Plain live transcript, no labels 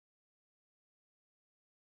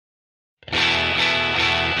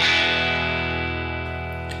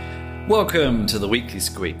Welcome to the Weekly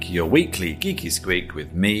Squeak, your weekly geeky squeak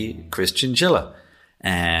with me, Christian Schiller.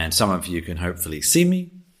 And some of you can hopefully see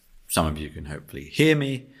me, some of you can hopefully hear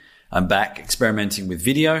me. I'm back experimenting with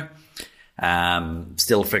video,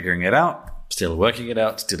 still figuring it out, still working it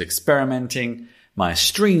out, still experimenting. My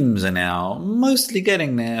streams are now mostly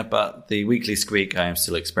getting there, but the Weekly Squeak I am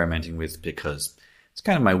still experimenting with because it's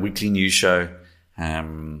kind of my weekly news show.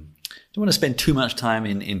 Don't want to spend too much time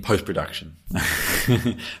in post-production,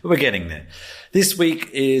 but we're getting there. This week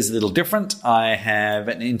is a little different. I have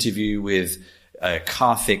an interview with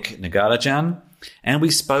Karthik Nagarajan, and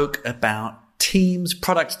we spoke about teams,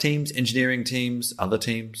 product teams, engineering teams, other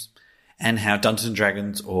teams, and how Dungeons &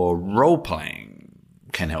 Dragons or role-playing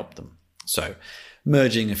can help them. So,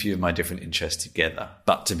 merging a few of my different interests together.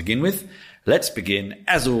 But to begin with, let's begin,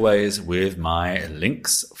 as always, with my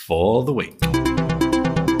links for the week.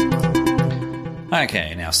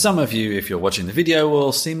 Okay, now some of you, if you're watching the video,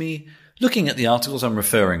 will see me looking at the articles I'm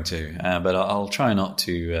referring to, but I'll try not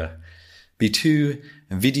to be too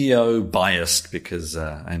video biased because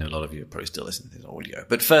I know a lot of you are probably still listening to this audio.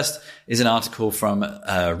 But first is an article from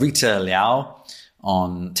Rita Liao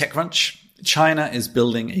on TechCrunch. China is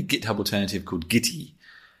building a GitHub alternative called Gitty.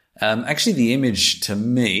 Actually, the image to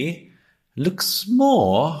me looks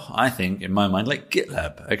more, I think, in my mind, like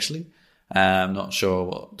GitLab, actually. I'm not sure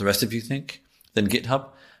what the rest of you think. Than GitHub.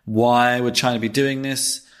 Why would China be doing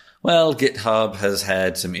this? Well, GitHub has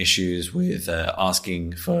had some issues with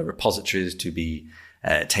asking for repositories to be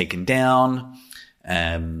taken down,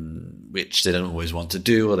 which they don't always want to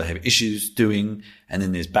do or they have issues doing. And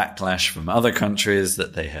then there's backlash from other countries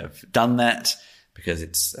that they have done that because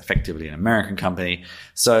it's effectively an American company.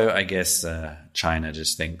 So I guess China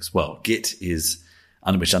just thinks, well, Git is,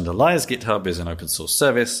 which underlies GitHub, is an open source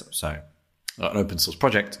service. So an open source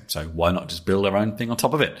project, so why not just build our own thing on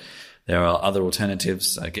top of it? There are other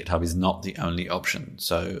alternatives. GitHub is not the only option,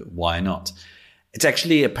 so why not? It's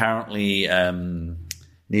actually apparently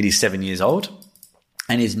nearly 7 years old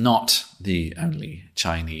and is not the only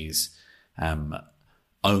Chinese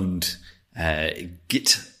owned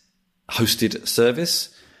Git-hosted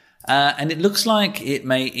service. And it looks like it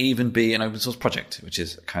may even be an open source project, which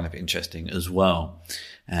is kind of interesting as well.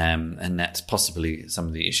 And that's possibly some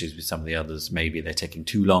of the issues with some of the others. Maybe they're taking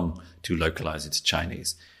too long to localize it to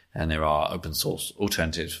Chinese. And there are open source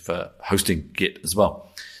alternatives for hosting Git as well.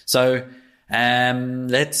 So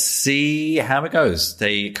let's see how it goes.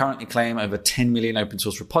 They currently claim over 10 million open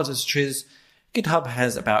source repositories. GitHub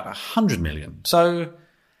has about 100 million. So,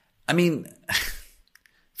 I mean,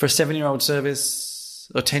 for a 7-year-old service,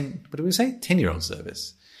 or 10, what do we say? 10-year-old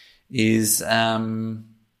service is a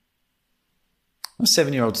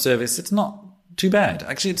 7-year-old service. It's not too bad.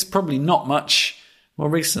 Actually, it's probably not much more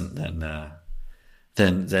recent than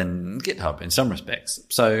GitHub in some respects.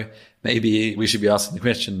 So maybe we should be asking the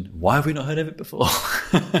question, why have we not heard of it before?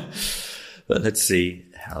 But let's see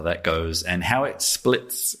how that goes and how it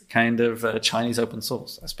splits kind of Chinese open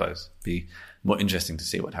source, I suppose. Be more interesting to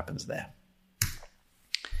see what happens there.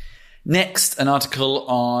 Next, an article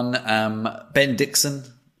on Ben Dixon,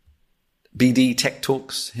 BD Tech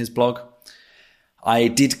Talks, his blog. I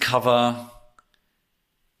did cover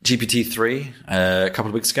GPT-3 a couple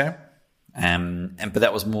of weeks ago, but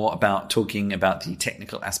that was more about talking about the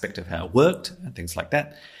technical aspect of how it worked and things like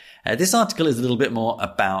that. This article is a little bit more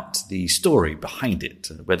about the story behind it,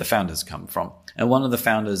 where the founders come from. And one of the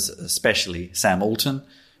founders, especially Sam Altman,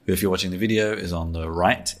 who, if you're watching the video, is on the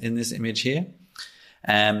right in this image here,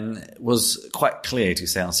 was quite clear to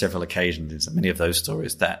say on several occasions in many of those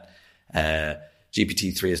stories that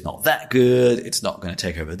GPT-3 is not that good. It's not going to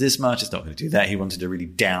take over this much. It's not going to do that. He wanted to really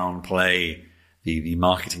downplay the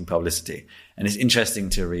marketing publicity. And it's interesting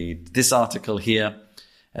to read this article here,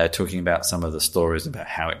 talking about some of the stories about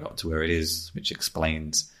how it got to where it is, which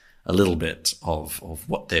explains a little bit of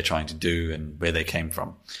what they're trying to do and where they came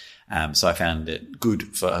from. So I found it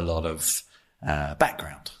good for a lot of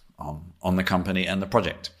background on the company and the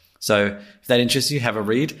project. So if that interests you, have a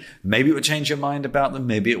read. Maybe it will change your mind about them.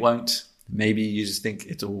 Maybe it won't. Maybe you just think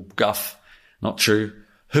it's all guff, not true.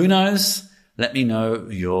 Who knows? Let me know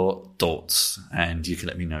your thoughts. And you can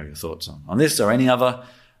let me know your thoughts on this or any other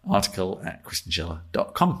article at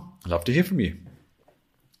christianschiller.com. I'd love to hear from you.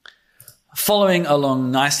 Following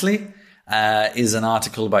along nicely is an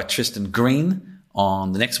article by Tristan Green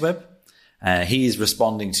on the Next Web. He is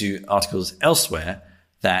responding to articles elsewhere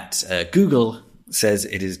that Google says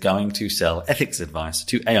it is going to sell ethics advice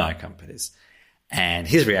to AI companies. And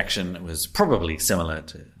his reaction was probably similar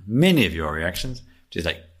to many of your reactions, which is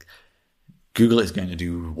like, Google is going to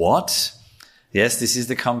do what? Yes, this is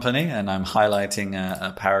the company, and I'm highlighting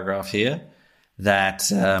a paragraph here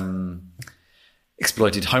that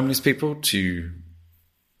exploited homeless people to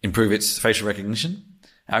improve its facial recognition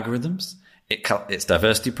algorithms. It cut its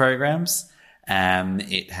diversity programs.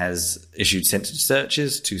 It has issued censored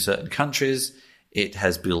searches to certain countries. It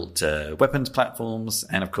has built weapons platforms.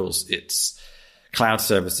 And, of course, its cloud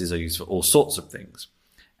services are used for all sorts of things.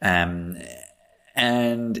 And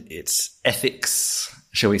its ethics,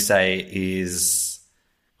 shall we say, is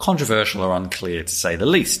controversial or unclear, to say the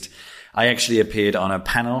least. I actually appeared on a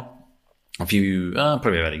panel probably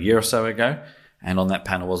about a year or so ago. And on that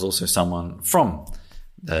panel was also someone from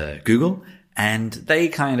Google. And they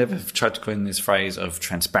kind of have tried to coin this phrase of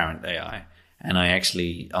transparent AI. And I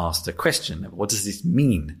actually asked a question, what does this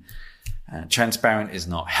mean? Transparent is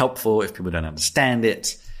not helpful if people don't understand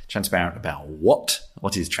it. Transparent about what?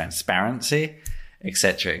 What is transparency?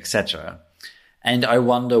 Etc., etc. And I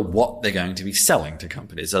wonder what they're going to be selling to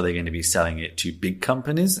companies. Are they going to be selling it to big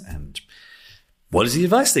companies? And what is the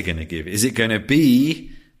advice they're going to give? Is it going to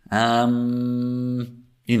be, don't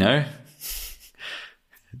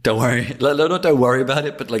worry, not don't worry about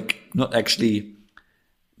it, but like not actually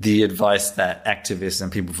the advice that activists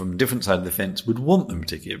and people from a different side of the fence would want them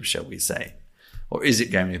to give, shall we say? Or is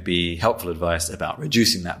it going to be helpful advice about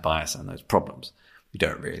reducing that bias and those problems? We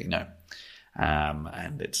don't really know.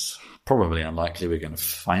 And it's probably unlikely we're going to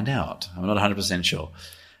find out. I'm not 100% sure.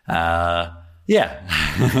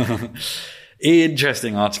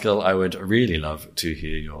 Interesting article. I would really love to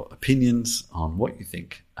hear your opinions on what you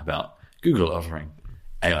think about Google offering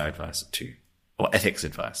AI advice or ethics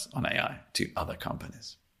advice on AI to other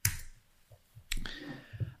companies.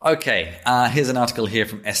 Okay, here's an article here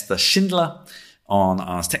from Esther Schindler on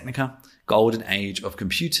Ars Technica, Golden Age of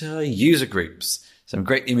Computer User Groups. Some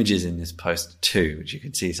great images in this post too, which you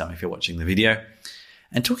can see some if you're watching the video.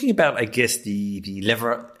 And talking about, I guess, the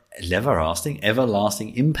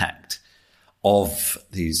everlasting impact of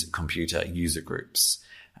these computer user groups.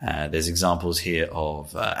 There's examples here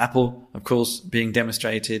of Apple, of course, being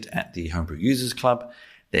demonstrated at the Homebrew Users Club.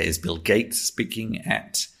 There is Bill Gates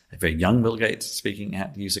a very young Bill Gates speaking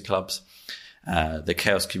at user clubs. The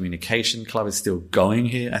Chaos Communication Club is still going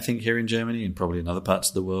here, I think, here in Germany and probably in other parts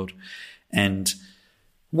of the world. And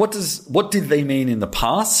what did they mean in the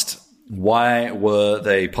past? Why were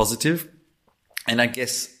they positive? And I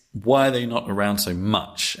guess, why are they not around so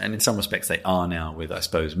much? And in some respects, they are now with, I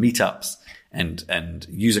suppose, meetups and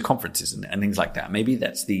user conferences and things like that. Maybe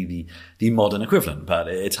that's the modern equivalent, but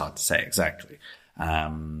it's hard to say exactly.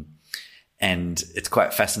 And it's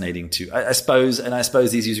quite fascinating I suppose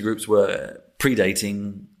these user groups were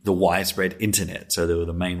predating the widespread internet. So they were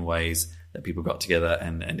the main ways that people got together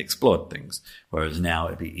and explored things. Whereas now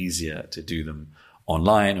it'd be easier to do them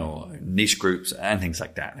online or niche groups and things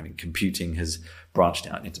like that. I mean, computing has branched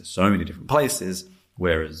out into so many different places,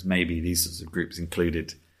 whereas maybe these sorts of groups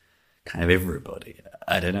included kind of everybody.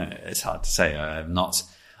 I don't know. It's hard to say. I'm not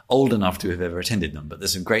old enough to have ever attended them, but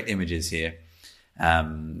there's some great images here,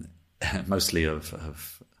 mostly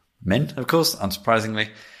of men, of course, unsurprisingly.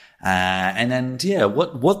 And then,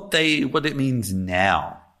 what it means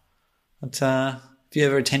now. But if you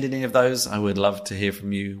ever attended any of those, I would love to hear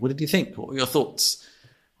from you. What did you think? What were your thoughts?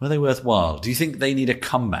 Were they worthwhile? Do you think they need a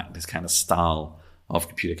comeback, this kind of style of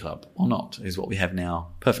computer club, or not? Is what we have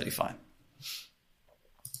now perfectly fine?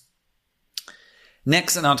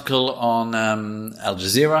 Next, an article on Al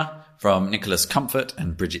Jazeera from Nicholas Comfort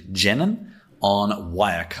and Bridget Jennen on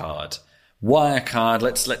Wirecard. Wirecard,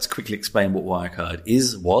 let's quickly explain what Wirecard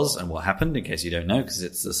was, and what happened, in case you don't know, because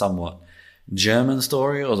it's a somewhat German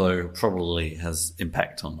story, although probably has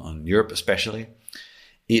impact on Europe especially.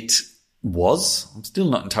 It was, I'm still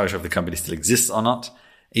not entirely sure if the company still exists or not,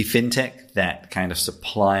 a fintech that kind of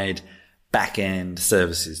supplied back-end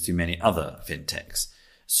services to many other fintechs.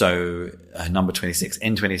 So number 26,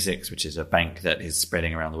 N26, which is a bank that is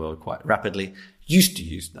spreading around the world quite rapidly, used to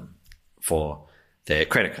use them for their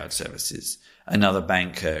credit card services. Another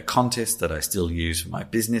bank, Contest, that I still use for my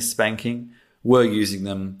business banking, were using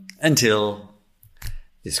them until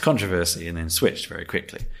this controversy and then switched very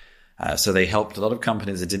quickly. So they helped a lot of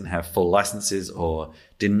companies that didn't have full licenses or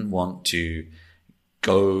didn't want to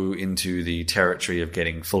go into the territory of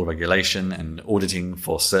getting full regulation and auditing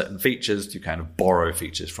for certain features to kind of borrow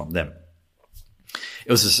features from them.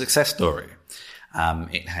 It was a success story.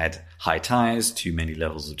 It had high ties to many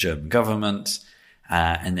levels of German government.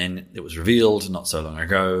 And then it was revealed not so long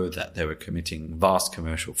ago that they were committing vast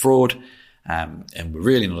commercial fraud and were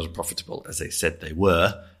really not as profitable as they said they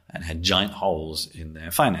were, and had giant holes in their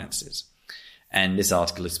finances. And this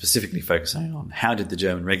article is specifically focusing on how did the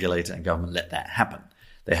German regulator and government let that happen.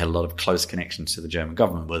 They had a lot of close connections to the German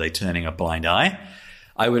government. Were they turning a blind eye?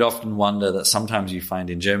 I would often wonder that sometimes you find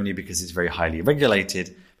in Germany, because it's very highly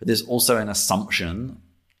regulated, but there's also an assumption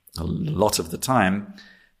a lot of the time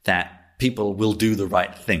that people will do the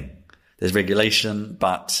right thing. There's regulation,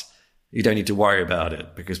 but you don't need to worry about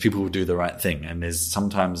it because people will do the right thing. And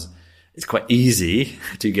sometimes it's quite easy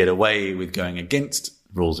to get away with going against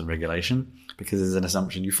rules and regulation because there's an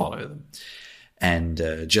assumption you follow them.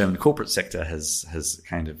 And German corporate sector has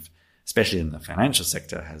kind of, especially in the financial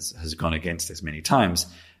sector, has gone against this many times.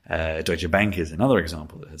 Deutsche Bank is another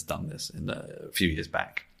example that has done this a few years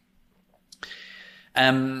back.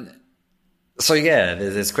 So yeah,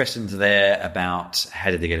 there's questions there about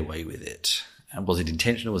how did they get away with it? And was it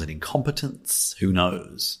intentional? Was it incompetence? Who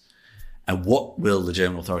knows? And what will the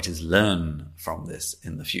German authorities learn from this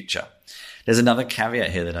in the future? There's another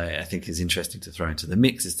caveat here that I think is interesting to throw into the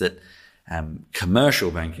mix is that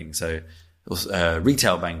commercial banking, so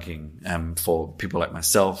retail banking for people like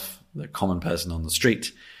myself, the common person on the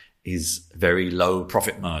street, is very low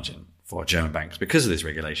profit margin for German banks because of this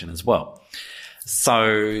regulation as well. So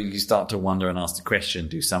you start to wonder and ask the question,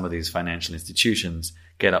 do some of these financial institutions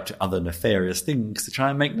get up to other nefarious things to try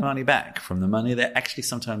and make the money back from the money they actually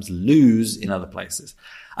sometimes lose in other places?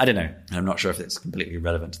 I don't know. I'm not sure if it's completely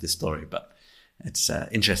relevant to this story, but it's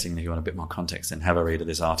interesting if you want a bit more context, and have a read of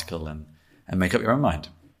this article and make up your own mind.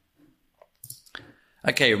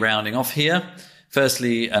 Okay, rounding off here.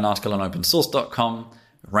 Firstly, an article on opensource.com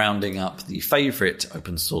rounding up the favorite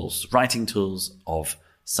open source writing tools of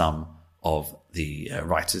some of the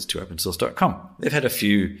writers to opensource.com. They've had a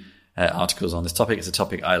few articles on this topic. It's a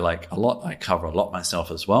topic I like a lot. I cover a lot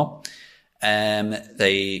myself as well.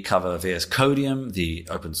 They cover VS Codium, the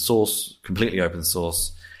open source, completely open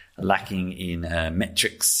source, lacking in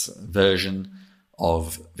metrics version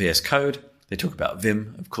of VS Code. They talk about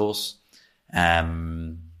Vim, of course.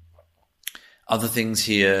 Other things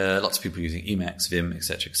here, lots of people using Emacs, Vim,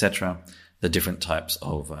 etc., the different types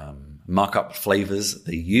of markup flavors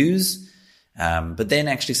they use. But then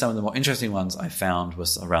actually some of the more interesting ones I found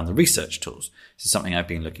was around the research tools. This is something I've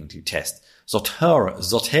been looking to test.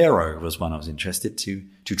 Zotero was one I was interested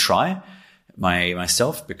to try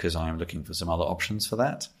myself because I'm looking for some other options for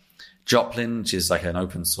that. Joplin, which is like an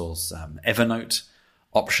open source Evernote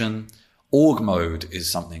option. Org mode is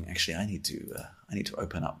something actually I need to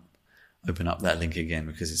open up that link again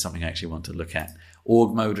because it's something I actually want to look at.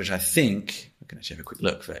 Org mode, which I think we can actually have a quick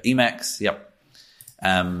look for Emacs. Yep.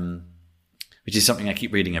 Which is something I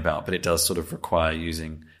keep reading about, but it does sort of require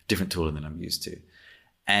using different tooling than I'm used to.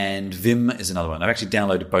 And Vim is another one. I've actually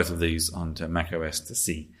downloaded both of these onto macOS to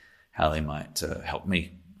see how they might help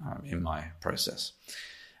me in my process.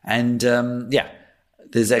 And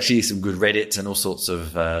there's actually some good Reddit and all sorts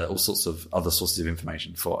of other sources of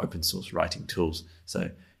information for open source writing tools.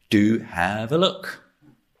 So do have a look.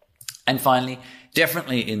 And finally,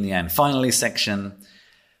 definitely in the and finally section,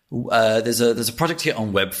 there's a project here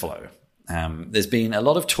on Webflow. There's been a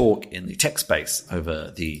lot of talk in the tech space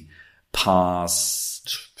over the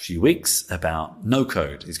past few weeks about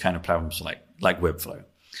no-code, these kind of platforms like Webflow,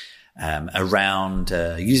 around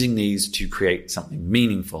using these to create something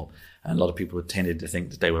meaningful. And a lot of people tended to think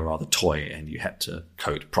that they were rather toy and you had to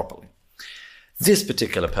code properly. This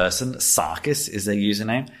particular person, Sarkis is their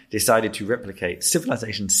username, decided to replicate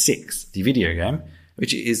Civilization 6, the video game,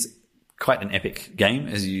 which is quite an epic game,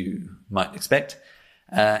 as you might expect,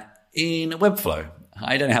 in Webflow.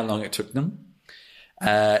 I don't know how long it took them.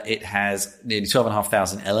 It has nearly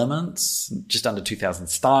 12,500 elements, just under 2,000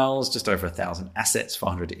 styles, just over 1,000 assets,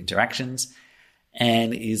 400 interactions,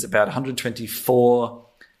 and is about 124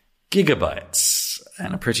 gigabytes.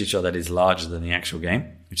 And I'm pretty sure that is larger than the actual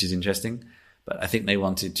game, which is interesting. But I think they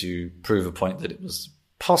wanted to prove a point that it was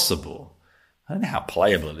possible. I don't know how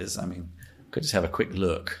playable it is. I mean, could just have a quick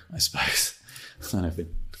look, I suppose. I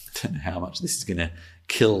don't know how much this is going to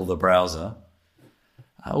kill the browser.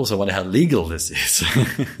 I also wonder how legal this is.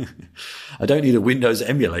 I don't need a Windows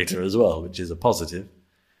emulator as well, which is a positive.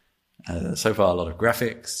 So far, a lot of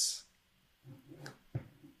graphics.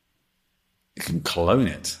 You can clone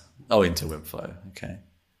it. Oh, into Webflow. Okay.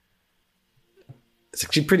 It's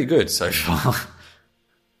actually pretty good so far.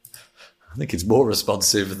 I think it's more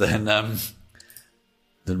responsive than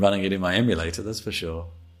running it in my emulator, that's for sure.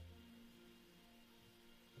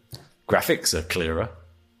 Graphics are clearer.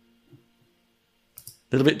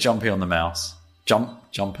 A little bit jumpy on the mouse.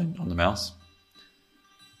 Jumping on the mouse.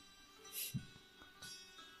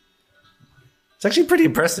 It's actually pretty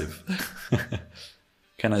impressive.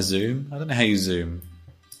 Can I zoom? I don't know how you zoom.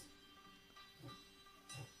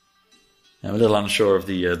 I'm a little unsure of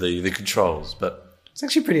the controls, but it's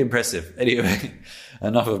actually pretty impressive. Anyway,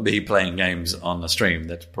 enough of me playing games on the stream.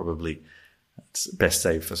 That's probably It's best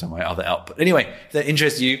saved for some other output. Anyway, if that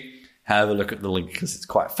interests you, have a look at the link because it's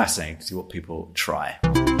quite fascinating to see what people try.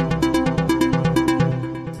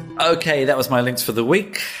 Okay, that was my links for the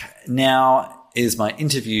week. Now is my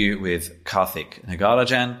interview with Karthik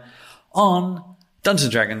Nagarajan on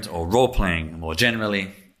Dungeons & Dragons, or role-playing more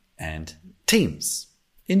generally, and Teams.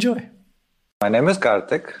 Enjoy. My name is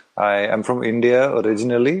Karthik. I am from India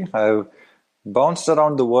originally. I've bounced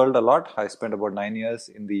around the world a lot. I spent about 9 years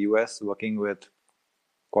in the US working with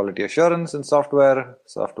quality assurance in software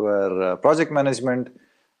project management,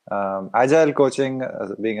 agile coaching,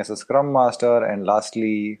 being as a scrum master, and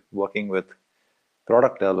lastly, working with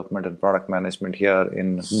product development and product management here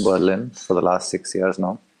in Berlin for the last 6 years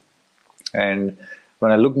now. And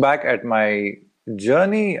when I look back at my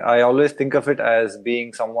journey, I always think of it as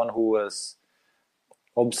being someone who was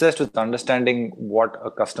obsessed with understanding what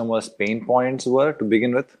a customer's pain points were to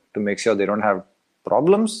begin with, to make sure they don't have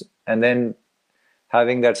problems, and then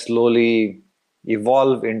having that slowly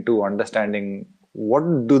evolve into understanding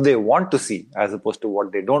what do they want to see as opposed to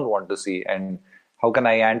what they don't want to see, and how can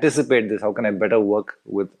I anticipate this? How can I better work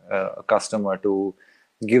with a customer to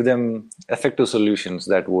give them effective solutions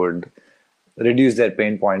that would reduce their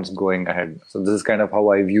pain points going ahead? So this is kind of how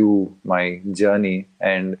I view my journey.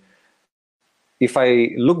 And if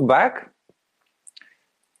I look back,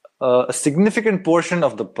 a significant portion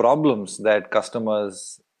of the problems that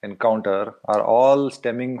customers encounter are all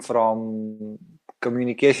stemming from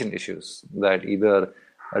communication issues, that either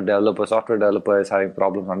a software developer is having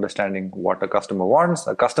problems understanding what a customer wants.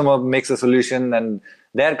 A customer makes a solution and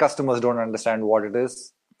their customers don't understand what it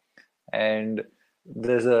is. And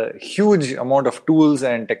there's a huge amount of tools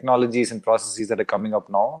and technologies and processes that are coming up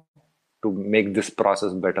now to make this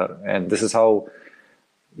process better. And this is how,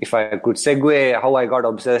 if I could segue, how I got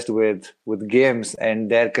obsessed with games and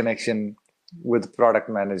their connection with product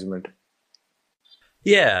management.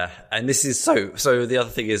 Yeah, and this is so the other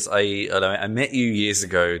thing is I met you years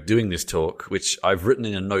ago doing this talk, which I've written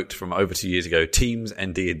in a note from over 2 years ago, Teams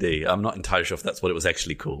and D&D. I'm not entirely sure if that's what it was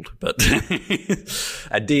actually called, but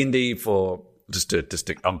and D&D, for just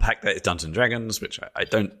to unpack that, is Dungeons & Dragons, which I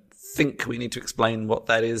don't think we need to explain what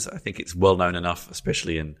that is. I think it's well known enough,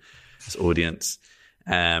 especially in this audience.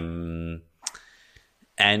 And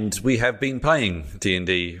we have been playing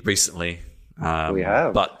D&D recently. We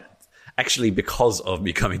have. But actually, because of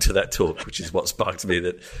me coming to that talk, which is what sparked me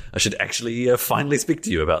that I should actually finally speak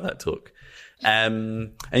to you about that talk.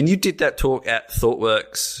 And you did that talk at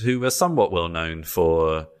ThoughtWorks, who are somewhat well known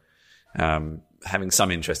for having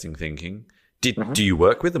some interesting thinking. Do you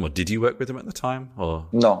work with them, or did you work with them at the time? Or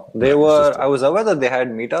no, they were. I was aware that they had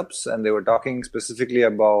meetups, and they were talking specifically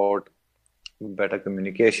about better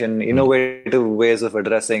communication, innovative ways of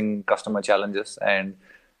addressing customer challenges. And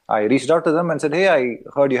I reached out to them and said, hey, I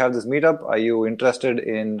heard you have this meetup. Are you interested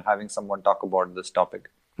in having someone talk about this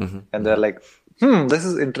topic? Mm-hmm. And they're like, this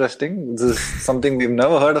is interesting. This is something we've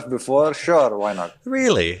never heard of before. Sure, why not?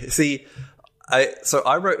 Really? See,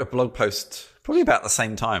 I wrote a blog post probably about the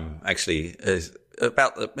same time, actually,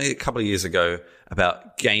 maybe a couple of years ago,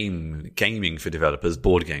 about gaming for developers,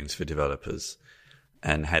 board games for developers,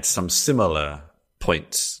 and had some similar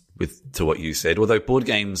points to what you said, although board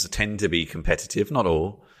games tend to be competitive, not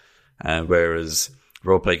all, whereas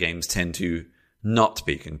role-play games tend to not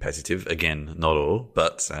be competitive. Again, not all,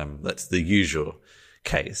 but that's the usual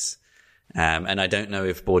case. And I don't know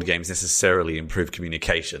if board games necessarily improve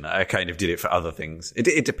communication. I kind of did it for other things.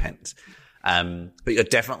 It depends. But you're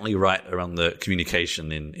definitely right around the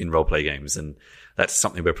communication in role-play games, and that's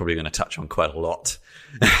something we're probably going to touch on quite a lot.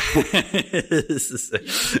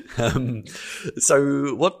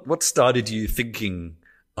 So what started you thinking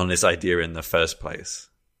on this idea in the first place?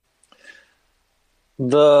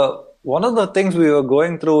 One of the things we were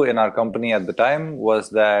going through in our company at the time was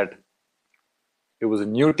that it was a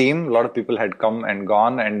new team. A lot of people had come and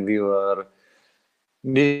gone, and we were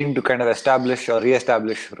needing to kind of establish or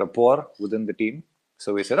re-establish rapport within the team.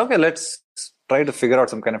 So we said, okay, let's try to figure out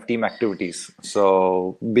some kind of team activities.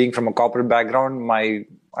 So being from a corporate background, my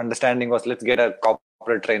understanding was, let's get a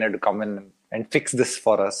corporate trainer to come in and fix this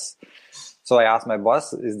for us. So I asked my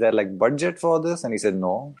boss, is there like budget for this? And he said,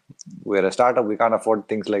 no, we're a startup. We can't afford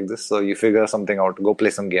things like this. So you figure something out, go play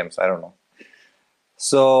some games. I don't know.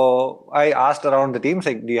 So I asked around the team,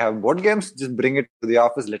 like, do you have board games? Just bring it to the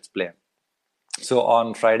office. Let's play. So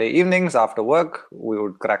on Friday evenings after work, we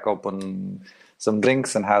would crack open some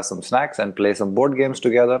drinks and have some snacks and play some board games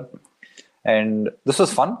together. And this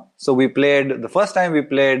was fun. So the first time we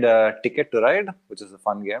played Ticket to Ride, which is a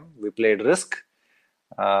fun game. We played Risk.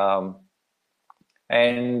 And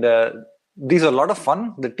these were a lot of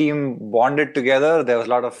fun. The team bonded together. There was a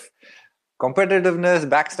lot of competitiveness,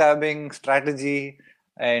 backstabbing, strategy,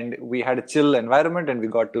 and we had a chill environment and we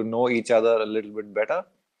got to know each other a little bit better.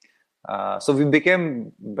 So we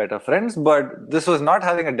became better friends, but this was not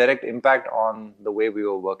having a direct impact on the way we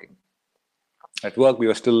were working. At work, we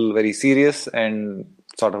were still very serious and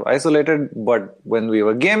sort of isolated, but when we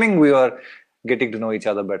were gaming, we were getting to know each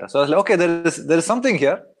other better. So I was like, okay, there is something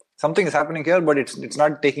here. Something is happening here, but it's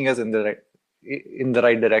not taking us in the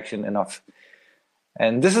right direction enough.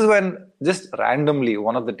 And this is when just randomly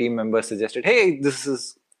one of the team members suggested, hey, this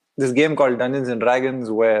game called Dungeons and Dragons,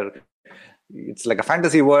 where it's like a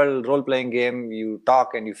fantasy world role-playing game. You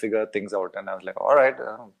talk and you figure things out. And I was like, all right,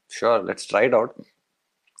 sure, let's try it out.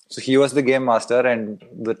 So he was the game master and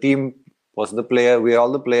the team was the player. We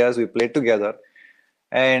all the players, we played together.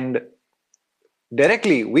 And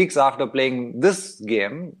directly, weeks after playing this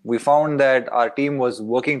game, we found that our team was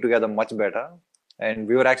working together much better. And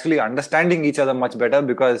we were actually understanding each other much better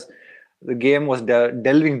because the game was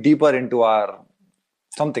delving deeper into our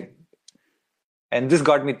something. And this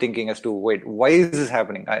got me thinking as to, wait, why is this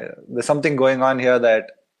happening? There's something going on here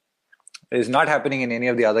that is not happening in any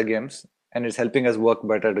of the other games, and it's helping us work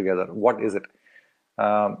better together. What is it?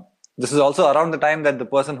 This is also around the time that the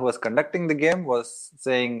person who was conducting the game was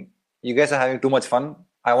saying, you guys are having too much fun.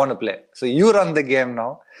 I want to play. So you run the game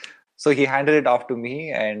now. So he handed it off to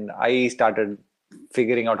me and I started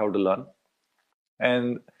figuring out how to learn.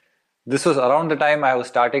 And this was around the time I was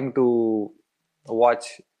starting to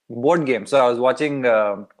watch board games. So I was watching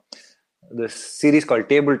this series called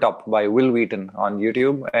Tabletop by Will Wheaton on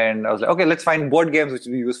YouTube. And I was like, okay, let's find board games which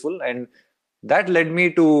will be useful. And that led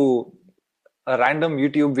me to a random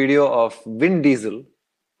YouTube video of Vin Diesel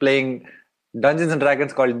playing Dungeons and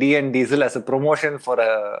Dragons called D&D Diesel as a promotion for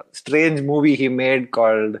a strange movie he made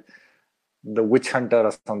called The Witch Hunter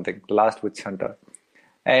or something, Last Witch Hunter.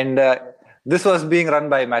 And this was being run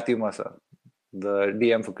by Matthew Mercer, the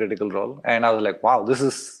DM for Critical Role. And I was like, wow, this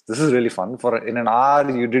is really fun. In an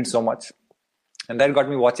hour, you did so much. And that got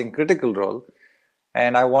me watching Critical Role.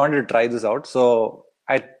 And I wanted to try this out. So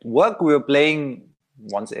at work, we were playing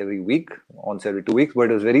once every week, once every 2 weeks, but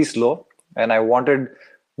it was very slow. And I wanted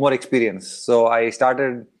more experience. So I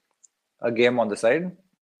started a game on the side.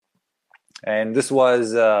 And this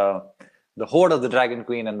was The Hoard of the Dragon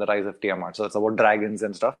Queen and the Rise of Tiamat. So it's about dragons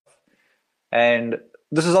and stuff. And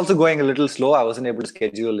this is also going a little slow. I wasn't able to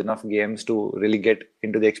schedule enough games to really get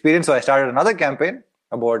into the experience. So I started another campaign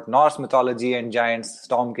about Norse mythology and giants,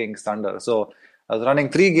 Storm King's Thunder. So I was running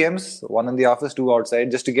 3 games, 1 in the office, 2 outside,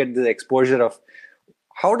 just to get the exposure of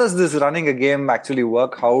how does this running a game actually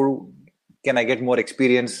work? How can I get more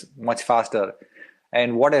experience much faster?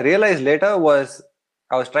 And what I realized later was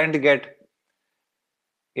I was trying to get,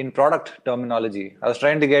 in product terminology, I was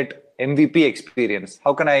trying to get MVP experience.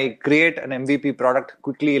 How can I create an MVP product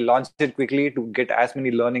quickly, launch it quickly to get as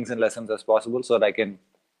many learnings and lessons as possible so that I can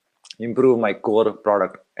improve my core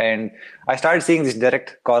product? And I started seeing these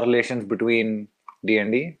direct correlations between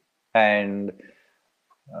D&D and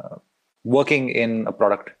working in a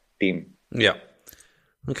product team. Yeah.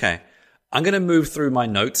 Okay. I'm going to move through my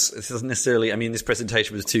notes. This doesn't necessarily, this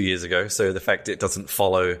presentation was 2 years ago, so the fact it doesn't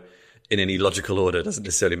follow in any logical order doesn't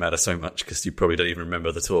necessarily matter so much because you probably don't even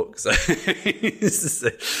remember the talk. So,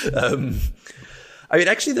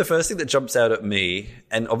 actually, the first thing that jumps out at me,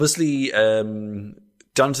 and obviously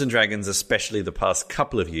Dungeons & Dragons, especially the past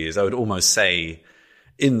couple of years, I would almost say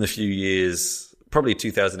in the few years, probably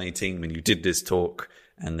 2018 when you did this talk,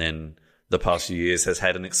 and then the past few years has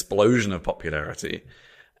had an explosion of popularity.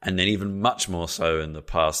 And then even much more so in the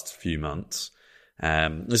past few months.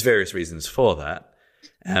 There's various reasons for that.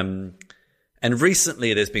 And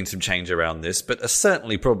recently there's been some change around this, but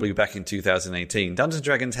certainly probably back in 2018, Dungeons &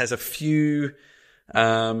 Dragons has a few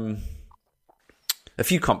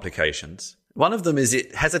complications. One of them is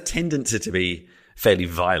it has a tendency to be fairly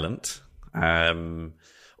violent,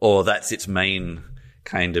 or that's its main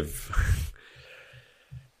kind of...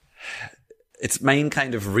 Its main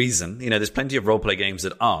kind of reason, there's plenty of roleplay games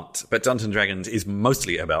that aren't, but Dungeons & Dragons is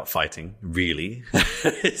mostly about fighting, really.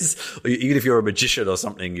 Even if you're a magician or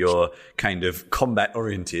something, you're kind of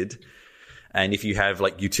combat-oriented. And if you have,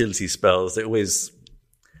 utility spells, they're always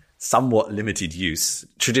somewhat limited use,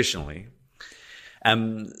 traditionally.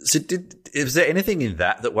 Is there anything in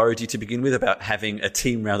that worried you to begin with about having a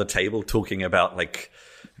team around the table talking about,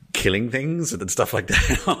 killing things and stuff like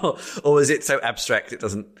that? Or is it so abstract it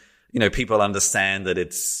doesn't... people understand that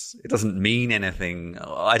it doesn't mean anything.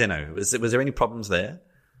 I don't know. Was there any problems there?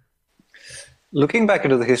 Looking back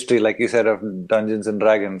into the history, like you said, of Dungeons and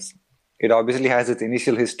Dragons, it obviously has its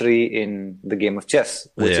initial history in the game of chess,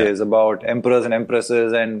 which is about emperors and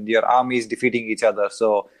empresses and your armies defeating each other.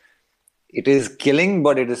 So it is killing,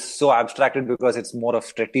 but it is so abstracted because it's more of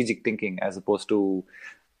strategic thinking as opposed to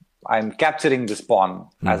I'm capturing the spawn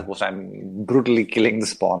as opposed to I'm brutally killing the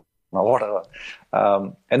spawn or whatever.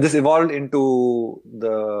 And this evolved into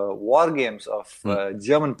the war games of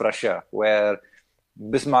German Prussia, where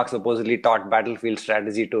Bismarck supposedly taught battlefield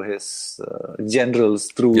strategy to his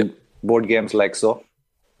generals through board games like so,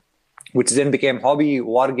 which then became hobby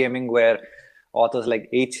wargaming, where authors like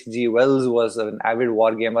H.G. Wells was an avid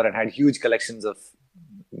wargamer and had huge collections of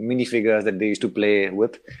minifigures that they used to play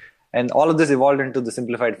with. And all of this evolved into the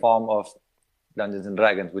simplified form of Dungeons and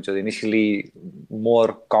Dragons, which was initially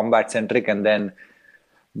more combat-centric, and then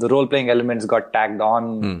the role-playing elements got tagged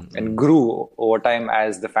on and grew over time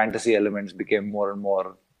as the fantasy elements became more and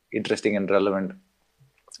more interesting and relevant.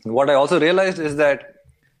 And what I also realized is that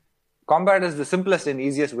combat is the simplest and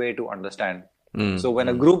easiest way to understand. So when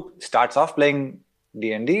a group starts off playing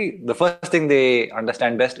D&D, the first thing they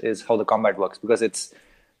understand best is how the combat works, because it's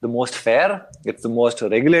the most fair, it's the most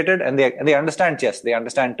regulated, and they understand chess. They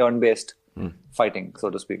understand turn-based fighting, so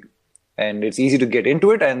to speak. And it's easy to get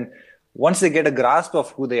into it. And once they get a grasp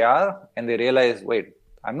of who they are and they realize, wait,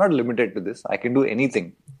 I'm not limited to this. I can do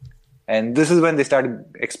anything. And this is when they started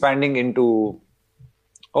expanding into,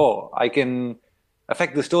 I can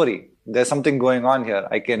affect the story. There's something going on here.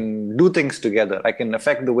 I can do things together. I can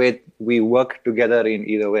affect the way we work together in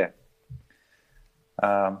either way.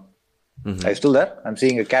 Are you still there? I'm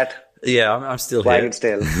seeing a cat. Yeah, I'm still wag here. Its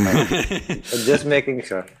tail. Just making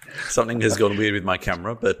sure. Something has gone weird with my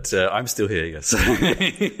camera, but I'm still here, yes.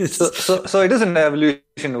 So it is an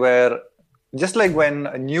evolution where, just like when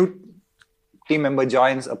a new team member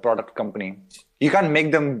joins a product company, you can't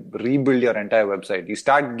make them rebuild your entire website. You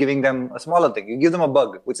start giving them a smaller thing. You give them a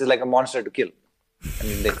bug, which is like a monster to kill. And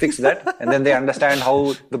they fix that, and then they understand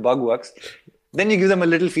how the bug works. Then you give them a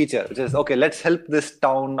little feature, which is, okay, let's help this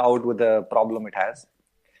town out with the problem it has.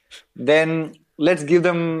 Then let's give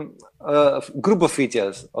them a group of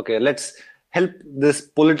features. Okay, let's help this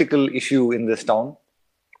political issue in this town.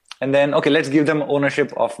 And then, okay, let's give them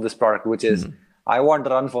ownership of this product, which is, I want to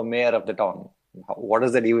run for mayor of the town. What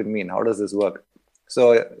does that even mean? How does this work?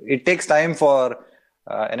 So it takes time for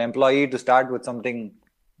an employee to start with something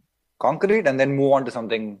concrete and then move on to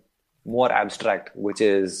something more abstract, which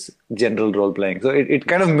is general role playing. So it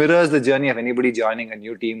kind of mirrors the journey of anybody joining a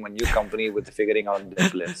new team, a new company with figuring out their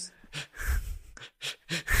place.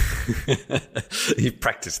 You've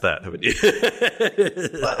practiced that, haven't you?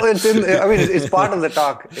 It's part of the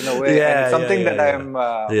talk in a way. Yeah, and something that I'm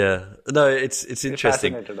No, it's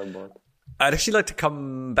interesting. fascinated about. I'd actually like to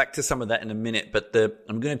come back to some of that in a minute, but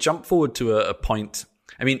I'm going to jump forward to a point.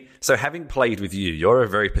 I mean, so having played with you, you're a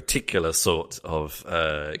very particular sort of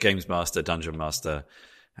games master, dungeon master.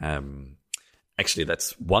 Actually,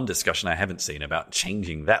 that's one discussion I haven't seen about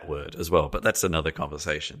changing that word as well, but that's another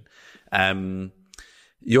conversation.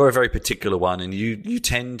 You're a very particular one, and you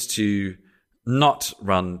tend to not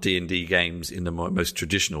run D&D games in the most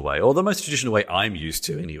traditional way, or the most traditional way I'm used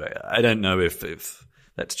to anyway. I don't know if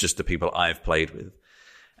that's just the people I've played with.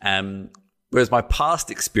 Whereas my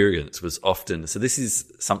past experience was often, so this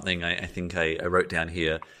is something I think I wrote down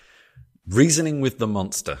here, reasoning with the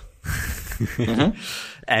monster.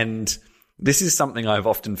 And this is something I've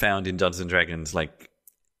often found in Dungeons and Dragons, like,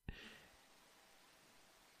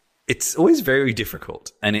 it's always very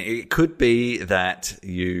difficult. And it could be that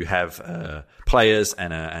you have players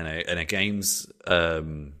and a games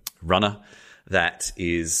runner that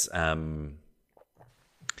is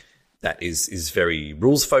very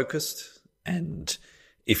rules focused. And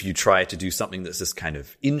if you try to do something that's just kind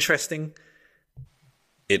of interesting,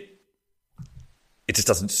 it just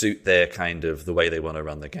doesn't suit their kind of the way they want to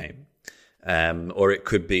run the game. Or it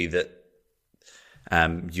could be that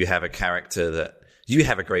you have a character that you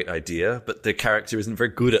have a great idea, but the character isn't very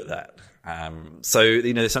good at that. So,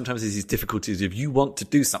 sometimes there's these difficulties if you want to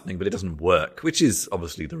do something, but it doesn't work, which is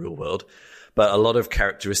obviously the real world. But a lot of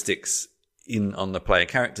characteristics on the player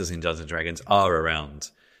characters in Dungeons and Dragons are around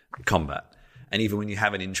combat. And even when you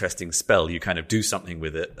have an interesting spell, you kind of do something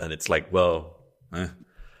with it, and it's like, or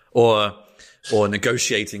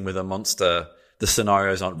negotiating with a monster, the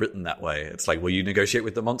scenarios aren't written that way. It's like, well, you negotiate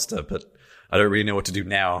with the monster, but I don't really know what to do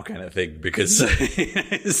now, kind of thing. Because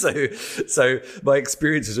so my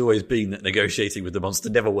experience has always been that negotiating with the monster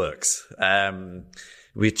never works,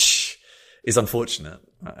 which is unfortunate.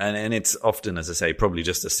 And it's often, as I say, probably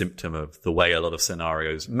just a symptom of the way a lot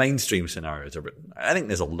of mainstream scenarios are written. I think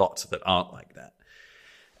there's a lot that aren't like that.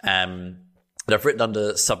 But I've written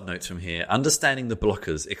under subnotes from here, understanding the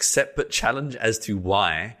blockers, accept but challenge as to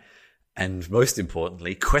why, and most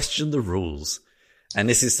importantly, question the rules. And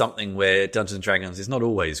this is something where Dungeons and Dragons is not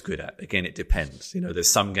always good at. Again, it depends.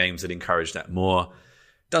 There's some games that encourage that more.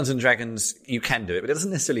 Dungeons and Dragons, you can do it, but it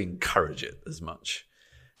doesn't necessarily encourage it as much.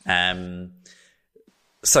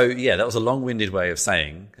 So yeah, that was a long-winded way of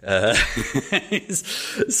saying.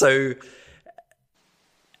 So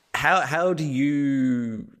how do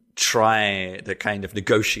you try the kind of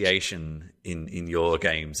negotiation in your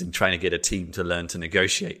games and trying to get a team to learn to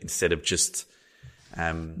negotiate instead of just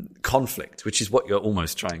conflict, which is what you're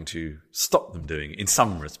almost trying to stop them doing in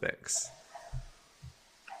some respects?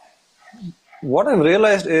 What I've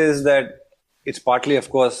realized is that it's partly,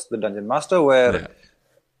 of course, the Dungeon Master, where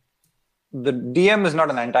the DM is not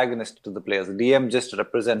an antagonist to the players. The DM just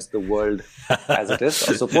represents the world as it is,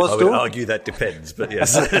 or supposed to. I would argue that depends, but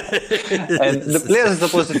yes. And the players are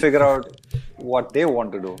supposed to figure out what they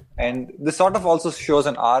want to do. And this sort of also shows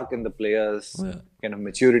an arc in the players' kind of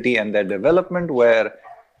maturity and their development, where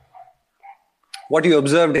what you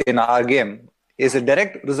observed in our game is a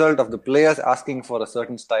direct result of the players asking for a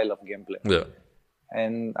certain style of gameplay. Yeah.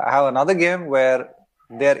 And I have another game where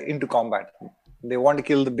they're into combat. They want to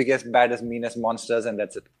kill the biggest, baddest, meanest monsters, and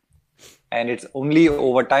that's it. And it's only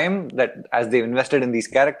over time that as they've invested in these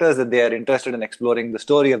characters that they are interested in exploring the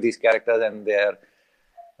story of these characters, and they're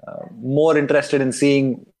more interested in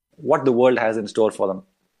seeing what the world has in store for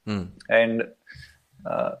them. And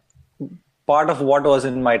part of what was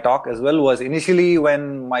in my talk as well was initially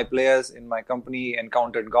when my players in my company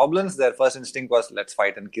encountered goblins, their first instinct was, let's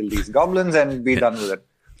fight and kill these goblins and be done with it.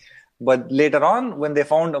 But later on, when they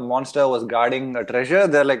found a monster was guarding a treasure,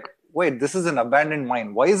 they're like, wait, this is an abandoned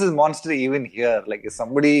mine. Why is this monster even here? Like, is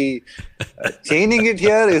somebody chaining it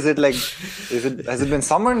here? Has it been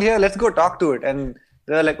summoned here? Let's go talk to it. And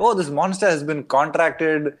they're like, oh, this monster has been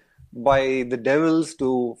contracted by the devils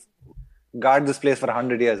to guard this place for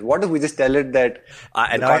 100 years. What if we just tell it that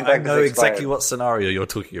I know exactly what scenario you're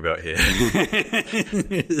talking about here.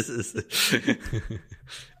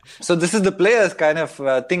 So this is the players kind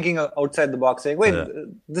of thinking outside the box, saying, wait,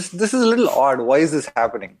 this is a little odd. Why is this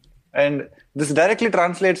happening? And this directly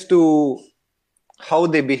translates to how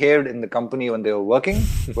they behaved in the company when they were working,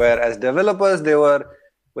 where as developers,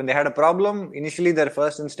 when they had a problem, initially their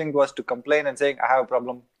first instinct was to complain and saying, I have a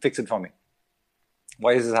problem, fix it for me.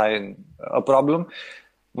 Why is this having a problem?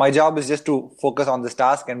 My job is just to focus on this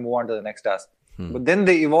task and move on to the next task. But then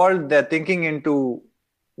they evolved their thinking into,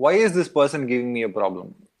 why is this person giving me a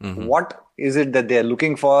problem? What is it that they're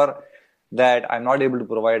looking for that I'm not able to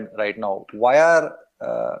provide right now? Why are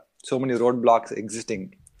so many roadblocks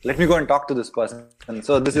existing? Let me go and talk to this person. And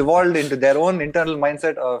so this evolved into their own internal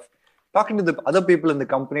mindset of talking to the other people in the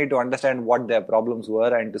company to understand what their problems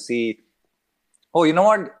were and to see, oh, you know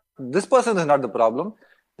what? This person is not the problem.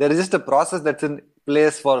 There is just a process that's in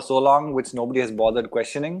place for so long which nobody has bothered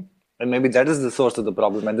questioning. And maybe that is the source of the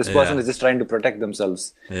problem. And this person is just trying to protect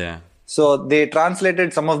themselves. Yeah. So they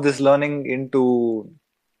translated some of this learning into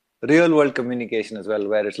real world communication as well,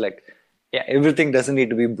 where it's like, everything doesn't need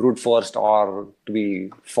to be brute forced or to be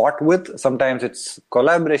fought with. Sometimes it's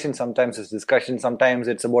collaboration, sometimes it's discussion, sometimes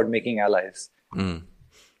it's about making allies.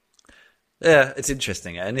 Yeah, it's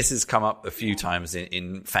interesting. And this has come up a few times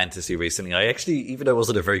in fantasy recently. I actually, even though it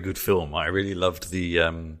wasn't a very good film, I really loved the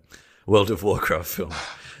World of Warcraft film,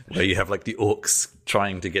 where you have like the orcs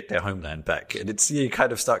trying to get their homeland back. And you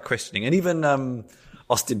kind of start questioning. And even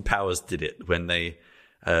Austin Powers did it when they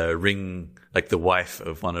ring like the wife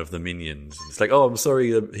of one of the minions. It's like, oh, I'm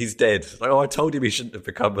sorry, he's dead. Like, oh, I told him he shouldn't have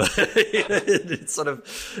become a... It's sort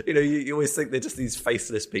of, you always think they're just these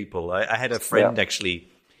faceless people. I had a friend actually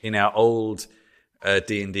in our old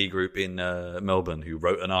D&D group in Melbourne who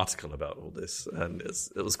wrote an article about all this. And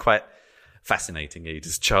it was quite fascinating. You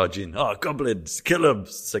just charge in, oh, goblins, kill them.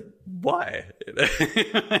 It's like, why?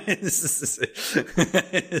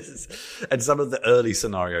 And some of the early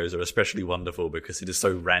scenarios are especially wonderful because it is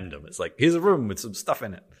so random. It's like, here's a room with some stuff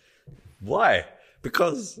in it. Why?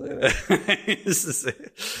 Because.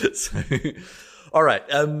 All right.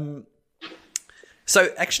 So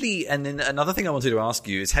actually, and then another thing I wanted to ask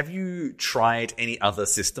you is, have you tried any other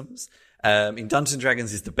systems? In Dungeons and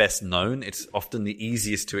Dragons is the best known. It's often the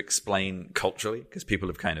easiest to explain culturally because people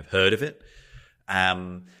have kind of heard of it.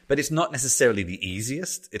 But it's not necessarily the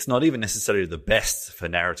easiest. It's not even necessarily the best for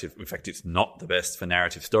narrative. In fact, it's not the best for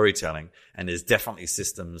narrative storytelling. And there's definitely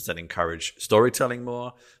systems that encourage storytelling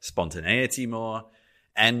more, spontaneity more,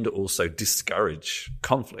 and also discourage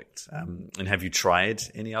conflict. And have you tried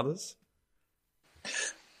any others?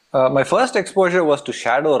 My first exposure was to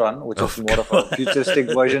Shadowrun, which is more of a futuristic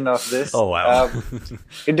version of this. Oh, wow.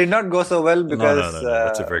 It did not go so well because no.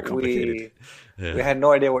 That's a very complicated. We had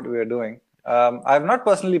no idea what we were doing. I've not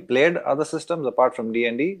personally played other systems apart from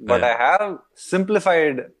D&D, but I have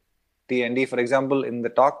simplified D&D. For example, in the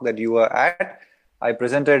talk that you were at, I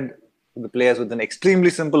presented the players with an extremely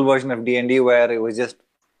simple version of D&D where it was just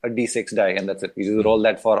a D6 die and that's it. You just roll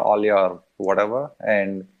that for all your whatever.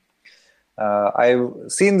 And I've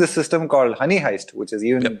seen this system called Honey Heist, which is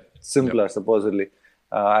even simpler, supposedly.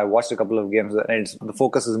 I watched a couple of games and the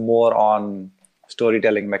focus is more on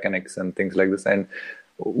storytelling mechanics and things like this. And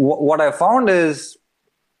what I found is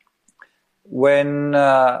when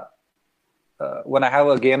I have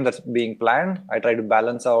a game that's being planned, I try to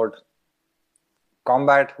balance out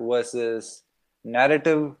combat versus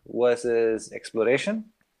narrative versus exploration.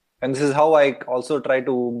 And this is how I also try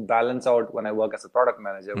to balance out when I work as a product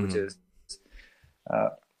manager, which is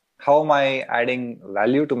how am I adding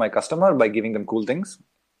value to my customer by giving them cool things?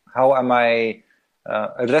 How am I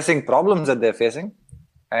addressing problems that they're facing?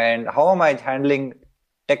 And how am I handling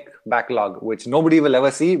tech backlog, which nobody will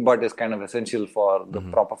ever see, but is kind of essential for the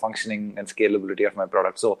proper functioning and scalability of my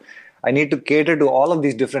product. So I need to cater to all of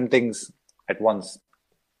these different things at once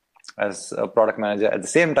as a product manager at the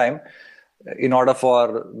same time in order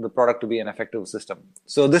for the product to be an effective system.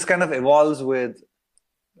 So this kind of evolves with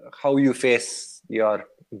how you face your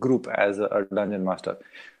group as a dungeon master,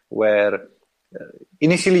 where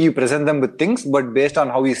initially you present them with things, but based on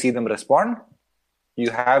how you see them respond, you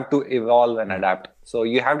have to evolve and adapt. So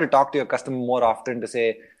you have to talk to your customer more often to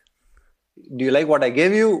say, do you like what I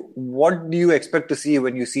gave you? What do you expect to see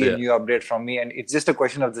when you see a new update from me? And it's just a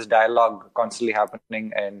question of this dialogue constantly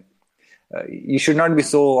happening. And you should not be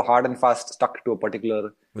so hard and fast stuck to a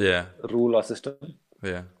particular rule or system.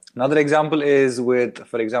 Yeah. Another example is with,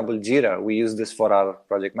 for example, Jira. We use this for our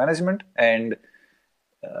project management. And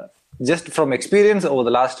just from experience over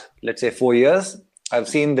the last, let's say, 4 years, I've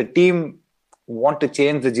seen the team want to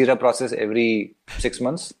change the Jira process every 6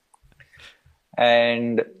 months.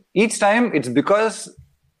 And each time it's because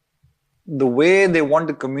the way they want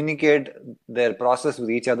to communicate their process with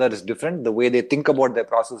each other is different. The way they think about their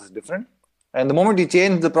process is different. And the moment you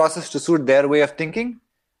change the process to suit their way of thinking,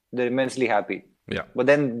 they're immensely happy. Yeah. But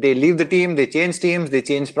then they leave the team, they change teams, they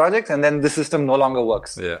change projects, and then the system no longer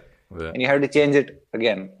works. Yeah. And you have to change it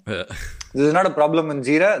again. Yeah. This is not a problem in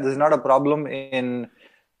Jira. This is not a problem in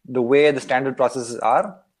the way the standard processes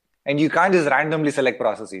are. And you can't just randomly select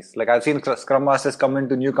processes. Like I've seen Scrum Masters come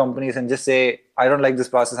into new companies and just say, I don't like this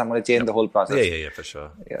process, I'm going to change the whole process. Yeah, for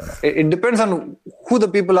sure. Yeah. It depends on who the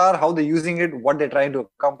people are, how they're using it, what they're trying to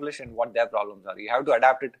accomplish, and what their problems are. You have to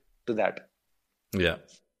adapt it to that. Yeah.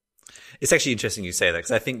 It's actually interesting you say that,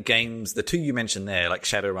 because I think games, the two you mentioned there, like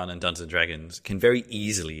Shadowrun and Dungeons & Dragons, can very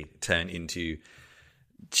easily turn into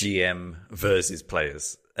GM versus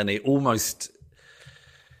players. And they almost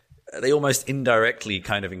indirectly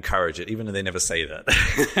kind of encourage it, even though they never say that.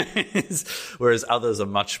 Whereas others are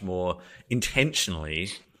much more intentionally,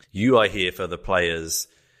 you are here for the players,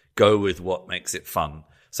 go with what makes it fun.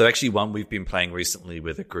 So actually one we've been playing recently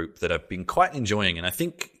with a group that I've been quite enjoying, and I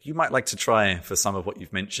think you might like to try for some of what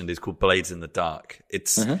you've mentioned, is called Blades in the Dark.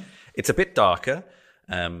 It's a bit darker,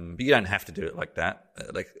 but you don't have to do it like that.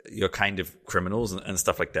 Like you're kind of criminals and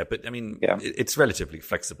stuff like that. But I mean, it's relatively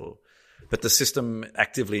flexible. But the system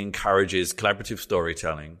actively encourages collaborative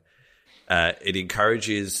storytelling. It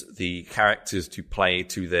encourages the characters to play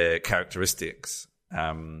to their characteristics,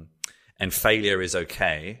 and failure is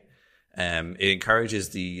okay. It encourages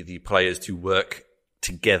the players to work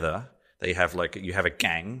together. You have a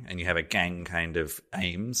gang, and you have a gang kind of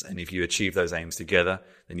aims, and if you achieve those aims together,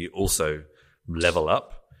 then you also level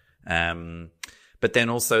up. But then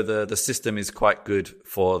also the system is quite good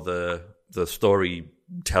for the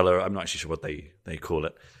storyteller. I'm not actually sure what they call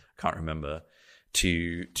it. I can't remember.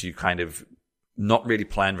 To kind of not really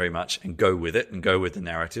plan very much and go with it and go with the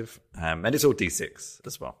narrative. And it's all D6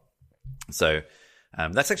 as well. So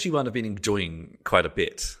that's actually one I've been enjoying quite a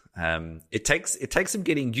bit. It takes some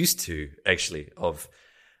getting used to, actually, of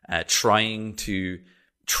trying to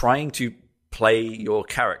play your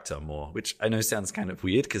character more, which I know sounds kind of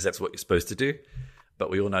weird because that's what you're supposed to do, but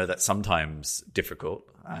we all know that's sometimes difficult,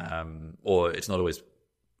 or it's not always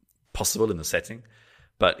possible in the setting,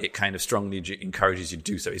 but it kind of strongly encourages you to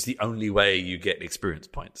do so. It's the only way you get experience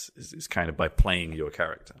points is kind of by playing your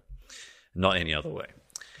character, not any other way.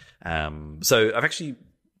 So I've actually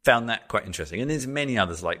found that quite interesting. And there's many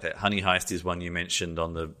others like that. Honey Heist is one you mentioned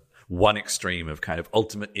on the one extreme of kind of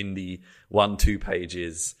ultimate indie, 1-2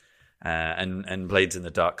 pages, and Blades in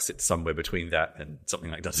the Dark sits somewhere between that and something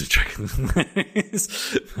like Dungeons &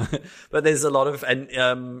 Dragons. But there's a lot of,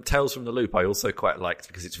 and Tales from the Loop I also quite liked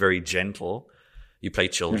because it's very gentle. You play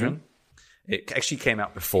children. Mm-hmm. It actually came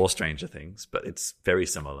out before Stranger Things, but it's very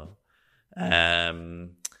similar.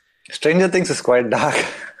 Stranger Things is quite dark.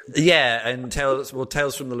 Yeah, and Tales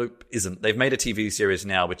from the Loop isn't. They've made a TV series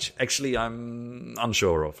now, which actually I'm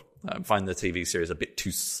unsure of. I find the TV series a bit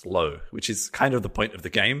too slow, which is kind of the point of the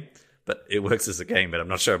game. But it works as a game, but I'm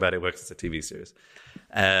not sure about it works as a TV series.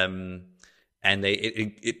 And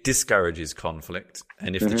it discourages conflict.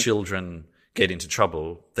 And if the children get into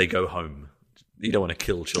trouble, they go home. You don't want to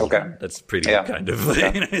kill children. Okay. That's pretty kind of,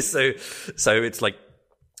 so it's like,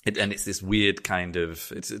 and it's this weird kind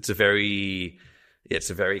of, it's a very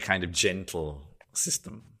kind of gentle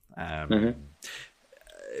system,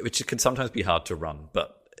 which can sometimes be hard to run,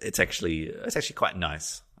 but it's actually quite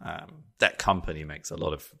nice. That company makes a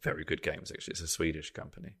lot of very good games. Actually, it's a Swedish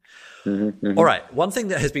company. All right. One thing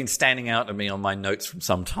that has been standing out to me on my notes from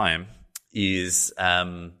some time is,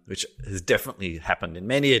 which has definitely happened in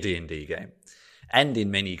many a D&D game and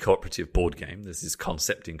in many cooperative board game. There's this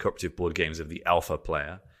concept in cooperative board games of the alpha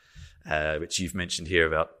player, which you've mentioned here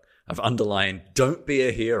about. I've underlined, don't be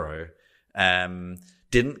a hero.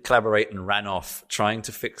 Didn't collaborate and ran off, trying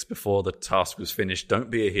to fix before the task was finished.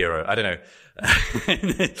 Don't be a hero. I don't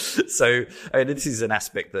know. So this is an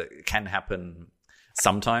aspect that can happen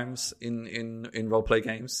sometimes in role-play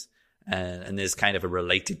games. And there's kind of a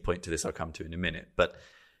related point to this I'll come to in a minute. But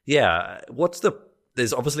yeah,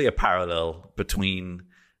 there's obviously a parallel between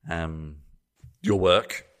your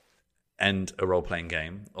work and a role-playing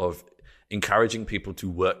game of encouraging people to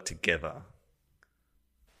work together.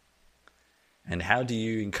 And how do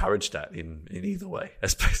you encourage that in either way, I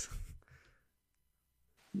suppose?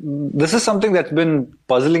 This is something that's been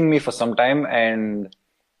puzzling me for some time, and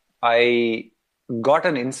I got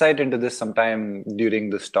an insight into this sometime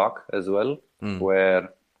during this talk as well,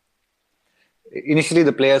 where initially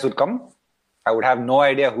the players would come. I would have no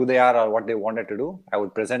idea who they are or what they wanted to do. I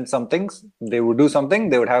would present some things. They would do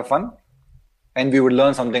something. They would have fun. And we would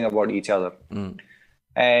learn something about each other.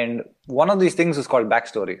 And one of these things is called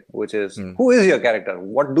backstory, which is who is your character?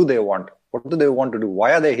 What do they want? What do they want to do?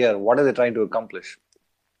 Why are they here? What are they trying to accomplish?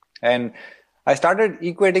 And I started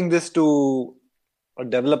equating this to a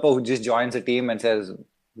developer who just joins a team and says,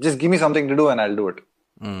 just give me something to do and I'll do it.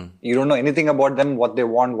 You don't know anything about them, what they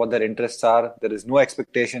want, what their interests are. There is no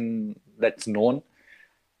expectation that's known.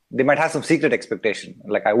 They might have some secret expectation.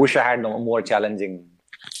 Like, I wish I had no more challenging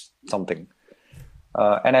something.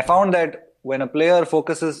 And I found that when a player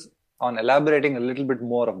focuses on elaborating a little bit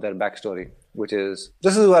more of their backstory, which is,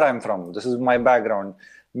 this is where I'm from, this is my background,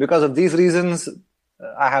 because of these reasons,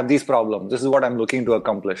 I have these problems, this is what I'm looking to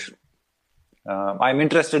accomplish. I'm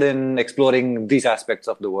interested in exploring these aspects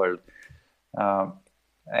of the world.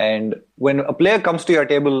 And when a player comes to your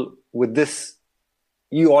table with this,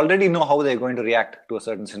 you already know how they're going to react to a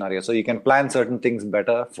certain scenario. So you can plan certain things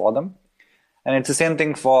better for them. And it's the same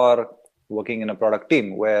thing for working in a product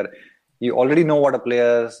team, where you already know what a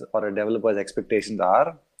player's or a developer's expectations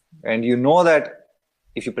are. And you know that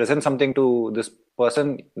if you present something to this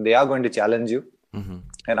person, they are going to challenge you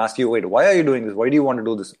and ask you, wait, why are you doing this? Why do you want to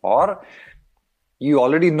do this? Or you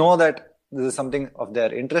already know that this is something of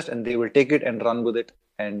their interest and they will take it and run with it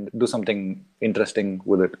and do something interesting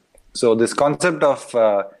with it. So this concept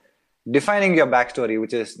of defining your backstory,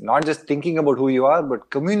 which is not just thinking about who you are,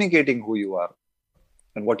 but communicating who you are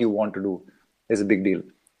and what you want to do, is a big deal.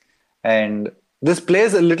 And this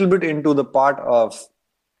plays a little bit into the part of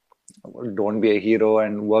don't be a hero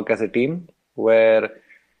and work as a team, where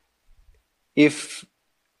if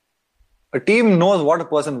a team knows what a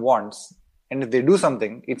person wants, and if they do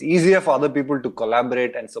something, it's easier for other people to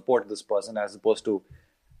collaborate and support this person, as opposed to,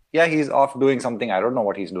 yeah, he's off doing something, I don't know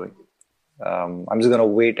what he's doing. I'm just going to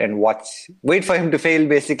wait for him to fail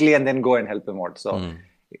basically, and then go and help him out. So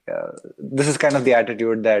this is kind of the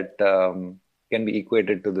attitude that can be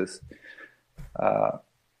equated to this.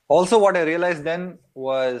 Also, what I realized then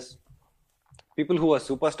was people who were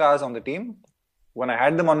superstars on the team, when I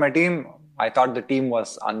had them on my team, I thought the team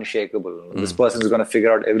was unshakable. This person is going to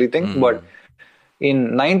figure out everything. But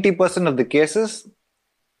in 90% of the cases,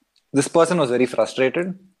 this person was very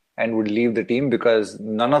frustrated and would leave the team because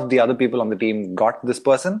none of the other people on the team got this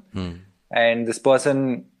person. And this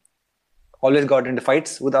person always got into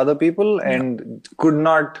fights with other people and could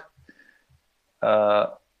not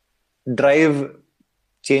drive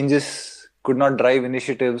changes, could not drive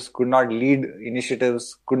initiatives, could not lead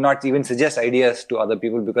initiatives, could not even suggest ideas to other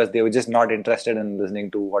people because they were just not interested in listening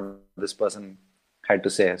to what this person had to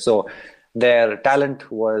say. So their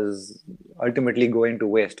talent was ultimately going to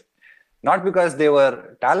waste. Not because they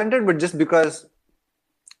were talented, but just because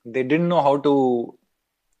they didn't know how to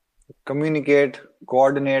communicate,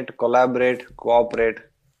 coordinate, collaborate, cooperate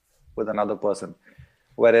with another person.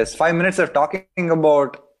 Whereas 5 minutes of talking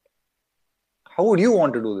about how would you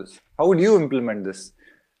want to do this? How would you implement this?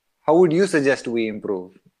 How would you suggest we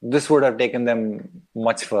improve? This would have taken them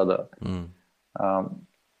much further.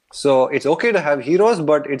 So it's okay to have heroes,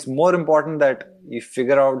 but it's more important that you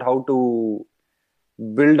figure out how to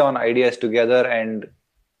build on ideas together and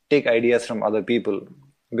take ideas from other people.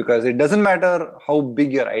 Because it doesn't matter how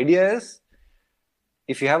big your idea is.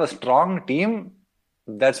 If you have a strong team,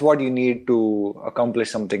 that's what you need to accomplish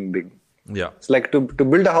something big. Yeah. It's like to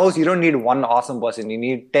build a house, you don't need one awesome person. You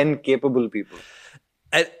need 10 capable people.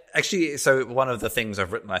 Actually, so one of the things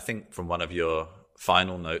I've written, I think, from one of your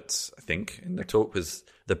final notes, I think, in the talk was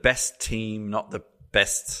the best team, not the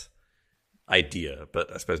best idea,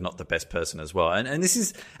 but I suppose not the best person as well. And this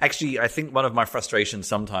is actually, I think, one of my frustrations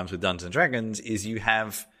sometimes with Dungeons & Dragons is you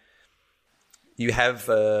have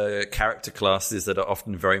character classes that are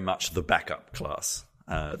often very much the backup class.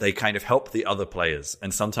 They kind of help the other players,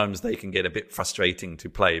 and sometimes they can get a bit frustrating to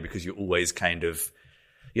play because you're always kind of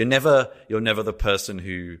you're never the person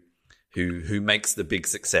who makes the big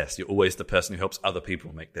success. You're always the person who helps other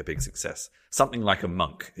people make their big success. Something like a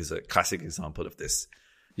monk is a classic example of this.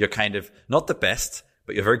 You're kind of not the best,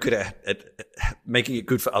 but you're very good at making it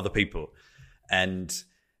good for other people. And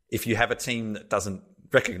if you have a team that doesn't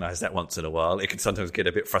recognize that once in a while, it can sometimes get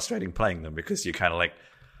a bit frustrating playing them because you're kind of like,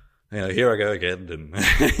 here I go again,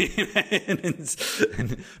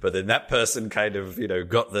 but then that person kind of,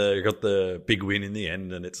 got the big win in the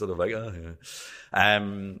end, and it's sort of like,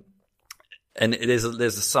 and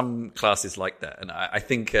there's some classes like that, and I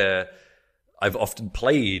think I've often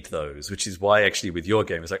played those, which is why actually with your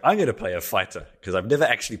game it's like I'm going to play a fighter because I've never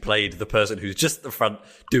actually played the person who's just at the front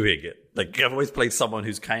doing it. Like I've always played someone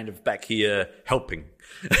who's kind of back here helping.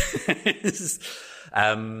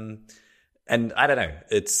 And I don't know,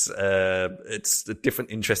 it's the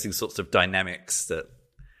different interesting sorts of dynamics that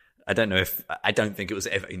I don't think it was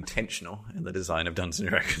ever intentional in the design of Dungeons and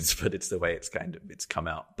Dragons, but it's the way it's come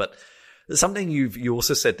out. But there's something you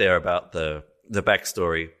also said there about the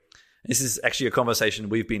backstory. This is actually a conversation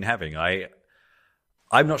we've been having.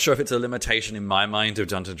 I'm not sure if it's a limitation in my mind of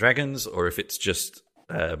Dungeons and Dragons or if it's just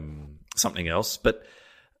something else, but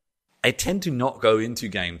I tend to not go into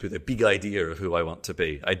games with a big idea of who I want to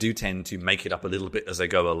be. I do tend to make it up a little bit as I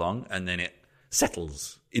go along, and then it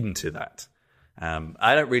settles into that.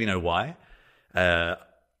 I don't really know why.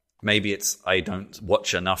 Maybe it's I don't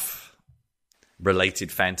watch enough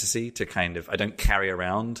related fantasy to I don't carry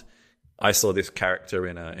around. I saw this character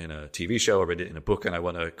in a TV show or read it in a book, and I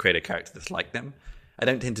want to create a character that's like them. I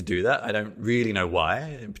don't tend to do that. I don't really know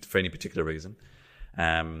why, for any particular reason.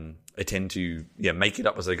 I tend to make it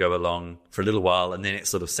up as I go along for a little while, and then it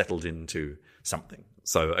sort of settled into something.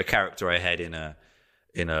 So a character I had in a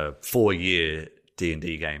 4-year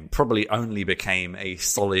D&D game probably only became a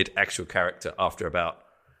solid actual character after about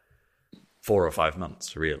 4 or 5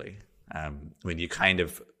 months, really, when you kind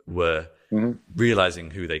of were realizing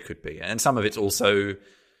who they could be. And some of it's also,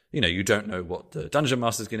 you don't know what the dungeon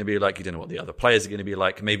master is going to be like. You don't know what the other players are going to be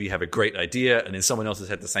like. Maybe you have a great idea and then someone else has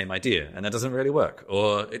had the same idea and that doesn't really work,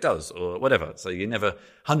 or it does, or whatever. So you're never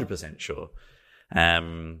 100% sure.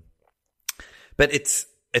 But it's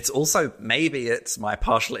also, maybe it's my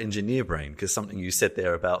partial engineer brain, because something you said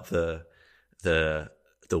there about the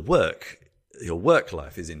work, your work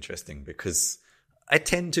life is interesting, because I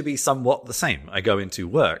tend to be somewhat the same. I go into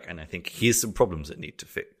work and I think, here's some problems that I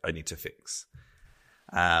need to fix.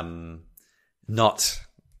 Not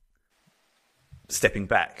stepping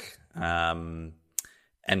back. And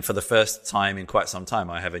for the first time in quite some time,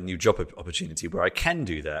 I have a new job opportunity where I can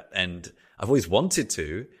do that. And I've always wanted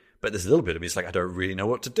to, but there's a little bit of me, it's like, I don't really know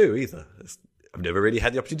what to do either. I've never really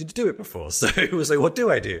had the opportunity to do it before. So it was like, what do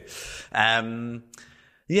I do? And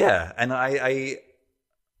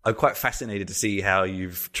I'm quite fascinated to see how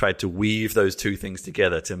you've tried to weave those two things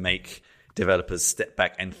together to make developers step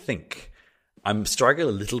back and think. I'm struggling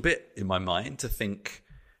a little bit in my mind to think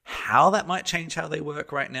how that might change how they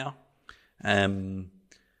work right now.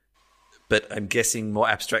 But I'm guessing more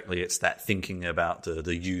abstractly, it's that thinking about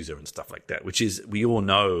the user and stuff like that, which is, we all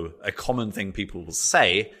know, a common thing people will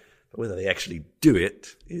say, but whether they actually do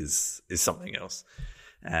it is something else.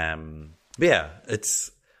 But yeah, it's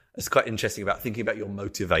quite interesting about thinking about your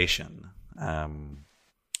motivation. And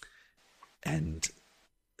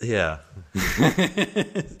yeah,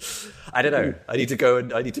 I don't know. I need to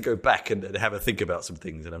go back and have a think about some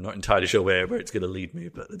things, and I'm not entirely sure where it's going to lead me.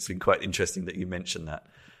 But it's been quite interesting that you mentioned that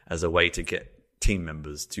as a way to get team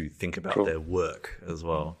members to think about their work as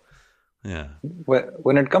well. Yeah.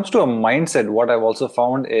 When it comes to a mindset, what I've also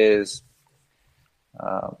found is,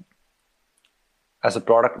 as a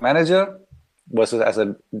product manager versus as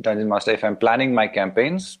a dungeon master, if I'm planning my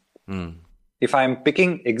campaigns, if I'm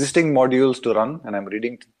picking existing modules to run and I'm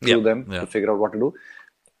reading through them to figure out what to do,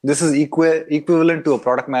 this is equivalent to a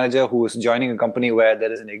product manager who is joining a company where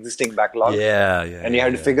there is an existing backlog. And you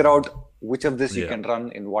have to figure out which of this you can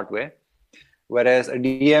run in what way. Whereas a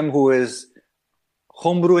DM who is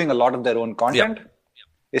homebrewing a lot of their own content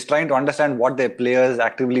is trying to understand what their players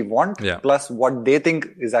actively want, plus what they think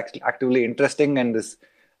is actually actively interesting and is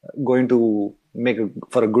going to make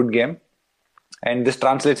for a good game. And this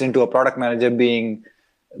translates into a product manager being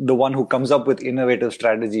the one who comes up with innovative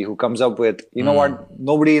strategy, who comes up with, you know what,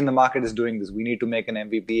 nobody in the market is doing this. We need to make an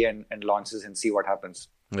MVP and launch this and see what happens.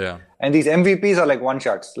 And these MVPs are like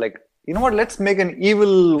one-shots. Like, you know what, let's make an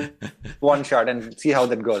evil one-shot and see how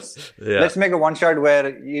that goes. Let's make a one-shot where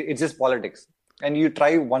it's just politics. And you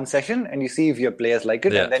try one session and you see if your players like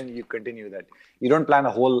it, and then you continue that. You don't plan a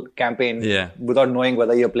whole campaign without knowing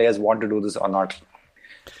whether your players want to do this or not.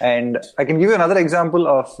 And I can give you another example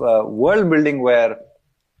of world building where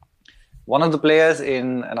one of the players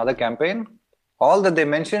in another campaign, all that they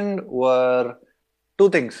mentioned were two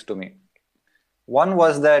things to me. One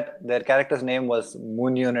was that their character's name was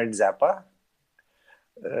Moon Unit Zappa,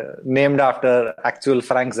 named after actual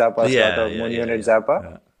Frank Zappa's daughter, Moon Unit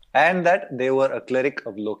Zappa, and that they were a cleric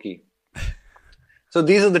of Loki. So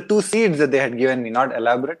these are the two seeds that they had given me, not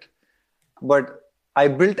elaborate, but I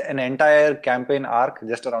built an entire campaign arc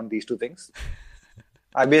just around these two things.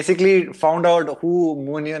 I basically found out who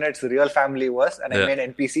Moon Unit's real family was, and I made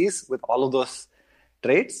NPCs with all of those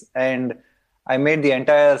traits. And I made the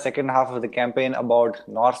entire second half of the campaign about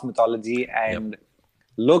Norse mythology and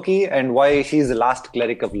Loki, and why she's the last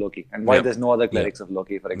cleric of Loki, and why there's no other clerics of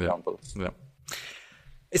Loki, for example.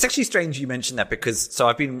 It's actually strange you mentioned that, because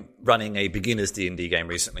I've been running a beginner's D&D game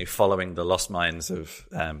recently, following the Lost Mines of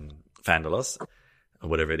Fandalos, or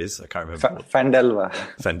whatever it is. I can't remember. Fandelva,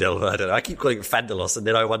 I don't know. I keep calling it Fandalos, and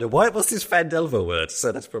then I wonder, what's this Fandelva word?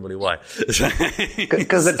 So that's probably why.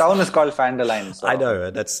 Because the town is called Fandaline. So. I know,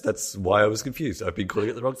 and that's why I was confused. I've been calling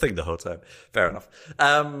it the wrong thing the whole time. Fair enough.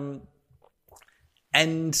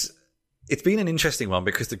 And it's been an interesting one,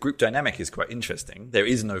 because the group dynamic is quite interesting. There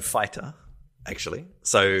is no fighter, actually.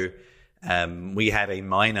 So we had a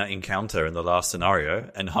minor encounter in the last scenario,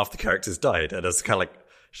 and half the characters died. And I was kind of like,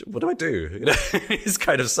 what do I do? It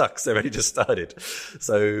kind of sucks. They've only just started.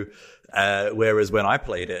 So, whereas when I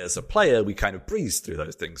played it as a player, we kind of breezed through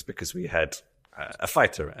those things because we had a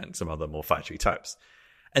fighter and some other more fightery types.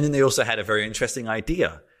 And then they also had a very interesting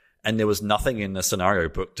idea. And there was nothing in the scenario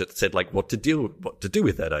book that said like what to do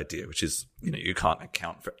with that idea, which is, you can't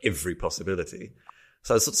account for every possibility.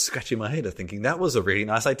 So I was sort of scratching my head thinking that was a really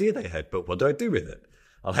nice idea they had, but what do I do with it?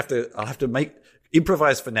 I'll have to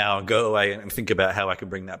improvise for now and go away and think about how I can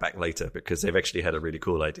bring that back later, because they've actually had a really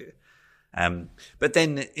cool idea. But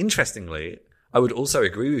then, interestingly, I would also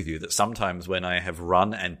agree with you that sometimes when I have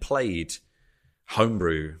run and played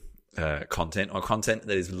homebrew content, or content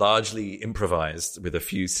that is largely improvised with a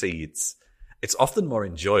few seeds, it's often more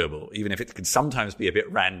enjoyable, even if it can sometimes be a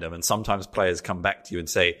bit random, and sometimes players come back to you and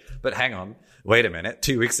say, but hang on, wait a minute,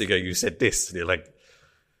 2 weeks ago you said this, and you're like,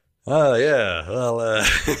 oh yeah, well,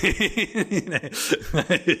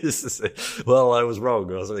 well, I was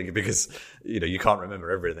wrong or something, because you can't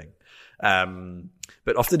remember everything.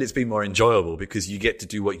 But often it's been more enjoyable because you get to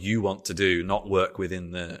do what you want to do, not work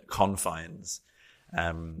within the confines.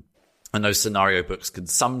 And those scenario books can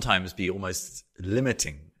sometimes be almost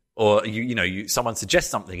limiting, or someone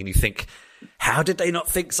suggests something and you think, how did they not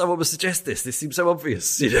think someone would suggest this? This seems so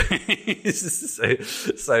obvious.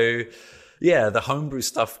 So. Yeah, the homebrew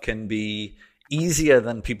stuff can be easier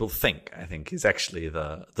than people think, I think, is actually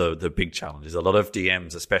the big challenge. Is a lot of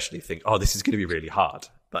DMs especially think, oh, this is going to be really hard.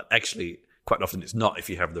 But actually, quite often it's not if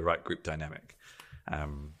you have the right group dynamic.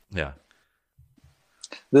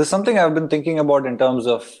 There's something I've been thinking about in terms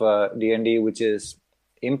of D&D, which is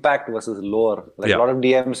impact versus lore. A lot of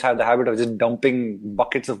DMs have the habit of just dumping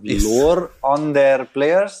buckets of lore on their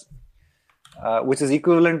players, which is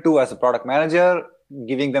equivalent to, as a product manager,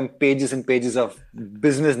 giving them pages and pages of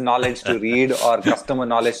business knowledge to read, or customer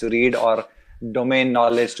knowledge to read, or domain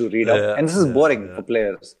knowledge to read up. And this is boring for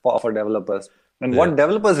players, for developers. And what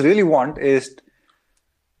developers really want is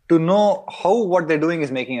to know how what they're doing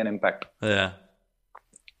is making an impact.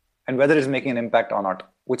 And whether it's making an impact or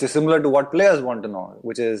not, which is similar to what players want to know,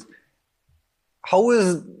 which is how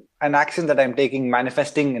is an action that I'm taking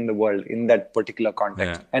manifesting in the world in that particular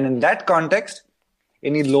context. And in that context,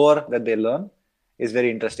 any lore that they learn is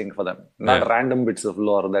very interesting for them, not random bits of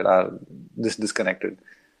lore that are this disconnected.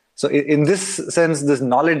 So in this sense, this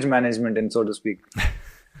knowledge management, and so to speak,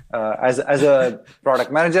 as a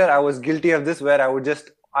product manager, I was guilty of this, where I would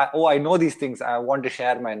just I know these things. I want to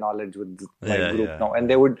share my knowledge with my group now. And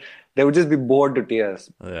they would just be bored to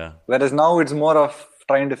tears. Yeah. Whereas now it's more of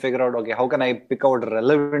trying to figure out, okay, how can I pick out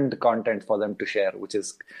relevant content for them to share, which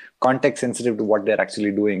is context sensitive to what they're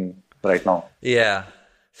actually doing right now. Yeah.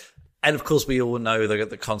 And of course, we all know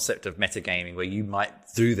the concept of metagaming, where you might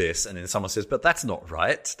do this and then someone says, but that's not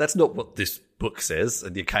right. That's not what this book says.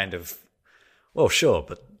 And you kind of, well, sure,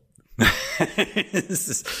 but it's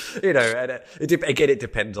just, you know, and again, it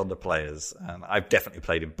depends on the players. I've definitely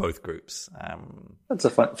played in both groups. That's a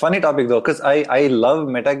funny topic, though, because I love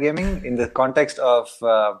metagaming in the context of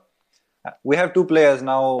we have 2 players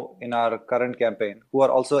now in our current campaign who are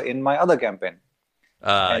also in my other campaign.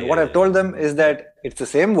 And what I've told them is that it's the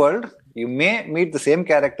same world. You may meet the same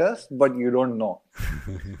characters, but you don't know.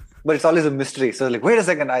 But it's always a mystery. So like, wait a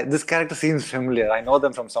second, this character seems familiar. I know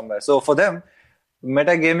them from somewhere. So for them,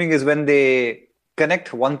 metagaming is when they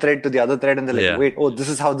connect one thread to the other thread and they're like, wait, this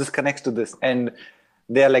is how this connects to this. And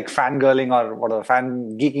they're like fangirling or whatever,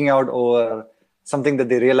 geeking out over something that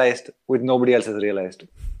they realized which nobody else has realized.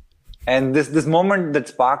 And this moment that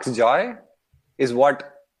sparks joy is what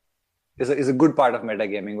is a good part of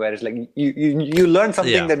metagaming, where it's like you learn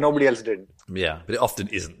something that nobody else did. Yeah, but it often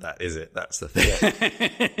isn't that, is it? That's the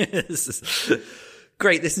thing.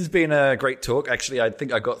 Great. This has been a great talk. Actually, I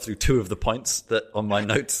think I got through 2 of the points that on my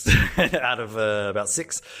notes out of about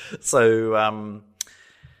 6. So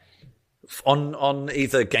on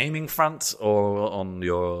either gaming front or on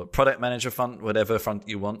your product manager front, whatever front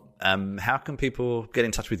you want, how can people get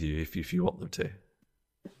in touch with you if you want them to?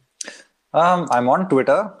 I'm on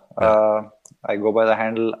Twitter. I go by the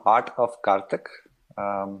handle Art of Karthik.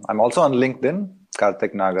 I'm also on LinkedIn,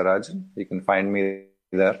 Karthik Nagarajan. You can find me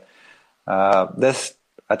there. There's,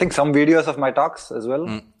 I think, some videos of my talks as well,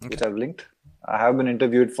 which I've linked. I have been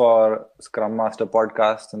interviewed for Scrum Master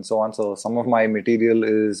podcasts and so on. So some of my material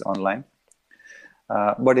is online.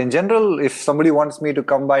 But in general, if somebody wants me to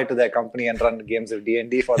come by to their company and run games of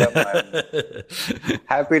D&D for them, I'm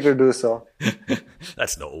happy to do so.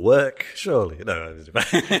 That's not work, surely. No.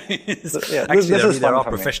 Yeah, actually, there are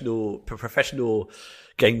professional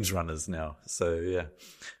games runners now. So yeah,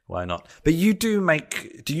 why not? But you do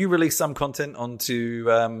you release some content onto,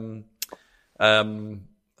 I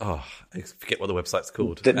forget what the website's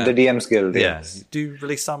called. The DM's Guild. Yeah. Do you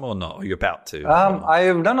release some or not? Or are you about to?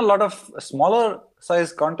 I've done a lot of smaller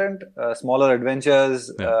size content, smaller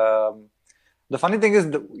adventures. Yeah. The funny thing is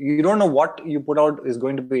you don't know what you put out is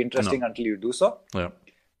going to be interesting until you do so. Yeah.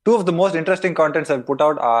 2 of the most interesting contents I've put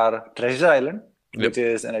out are Treasure Island, which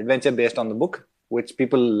is an adventure based on the book, which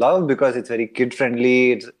people love because it's very kid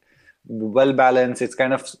friendly. It's well balanced. It's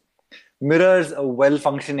kind of mirrors a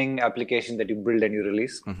well-functioning application that you build and you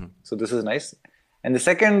release. Mm-hmm. So this is nice. And the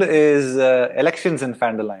second is Elections in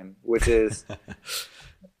Fandaline, which is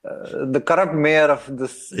the corrupt mayor of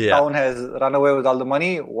this town has run away with all the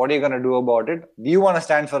money. What are you going to do about it? Do you want to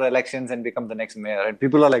stand for elections and become the next mayor? And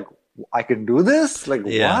people are like, I can do this? Like,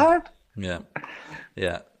 what? Yeah.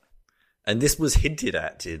 Yeah. And this was hinted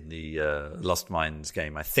at in the Lost Minds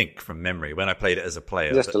game, I think, from memory, when I played it as a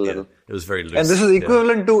player. Just a little. It was very loose. And this is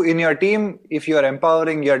equivalent to, in your team, if you're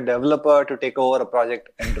empowering your developer to take over a project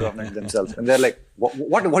and run it themselves. And they're like,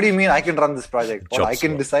 what do you mean I can run this project? What, I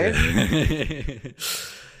can decide?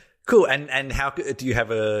 Cool. And how do you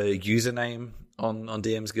have a username on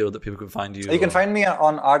DM's Guild that people can find you? You can find me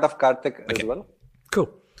on Art of Karthik as well.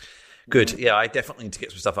 Cool. Good. Yeah, I definitely need to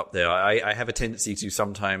get some stuff up there. I have a tendency to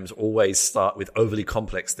sometimes always start with overly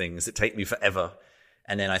complex things that take me forever.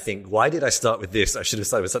 And then I think, why did I start with this? I should have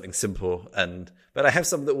started with something simple. But I have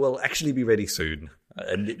some that will actually be ready soon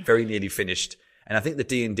and very nearly finished. And I think the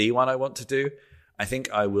D&D one I want to do, I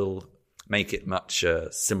think I will make it much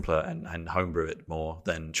simpler and homebrew it more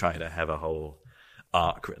than try to have a whole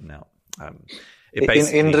arc written out.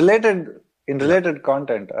 In related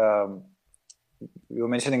content, you were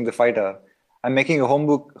mentioning the fighter. I'm making a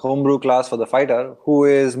homebrew class for the fighter who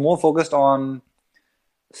is more focused on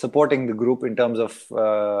supporting the group in terms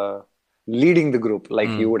of leading the group. Like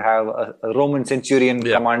you would have a Roman centurion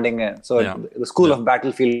commanding the school of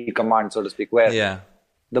battlefield command, so to speak, where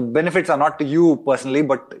the benefits are not to you personally,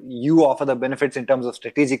 but you offer the benefits in terms of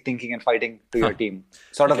strategic thinking and fighting to your team.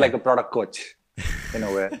 Sort of like a product coach. In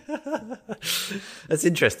a way. That's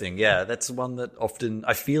interesting. Yeah, that's one that often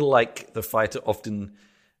I feel like the fighter often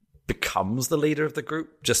becomes the leader of the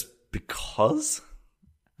group just because.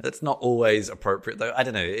 That's not always appropriate though. I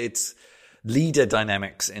don't know. It's leader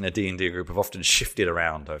dynamics in a D&D group have often shifted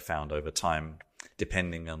around, I've found, over time,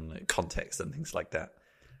 depending on context and things like that.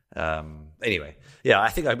 Anyway, yeah, I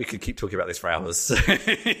think we could keep talking about this for hours.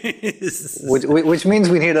 Which means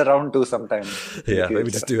we need a round 2 sometime. Yeah,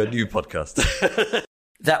 maybe just do a new podcast.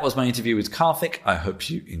 That was my interview with Karthik. I hope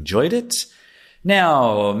you enjoyed it.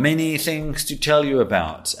 Now, many things to tell you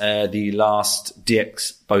about. The last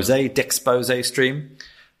Dexpose stream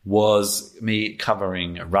was me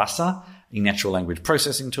covering Rasa, a natural language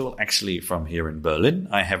processing tool, actually from here in Berlin.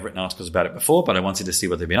 I have written articles about it before, but I wanted to see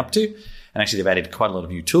what they've been up to. And actually, they've added quite a lot of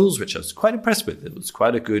new tools, which I was quite impressed with. It was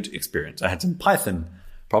quite a good experience. I had some Python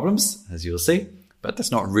problems, as you'll see, but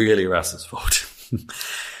that's not really Rasa's fault.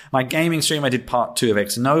 My gaming stream, I did part 2 of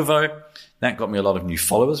Ex Novo. That got me a lot of new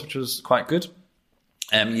followers, which was quite good.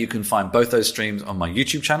 You can find both those streams on my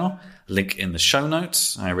YouTube channel. Link in the show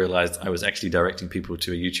notes. I realized I was actually directing people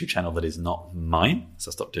to a YouTube channel that is not mine, so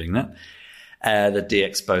I stopped doing that. The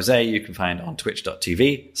Dexpose you can find on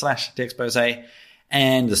twitch.tv/Dexpose,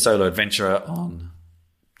 and the Solo Adventurer on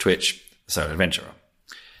Twitch, Solo Adventurer.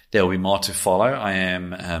 There will be more to follow. I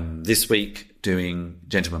am this week doing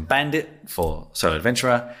Gentleman Bandit for Solo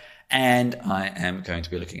Adventurer, and I am going to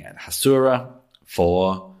be looking at Hasura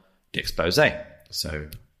for Dexpose. So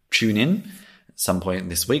tune in at some point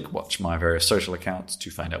this week. Watch my various social accounts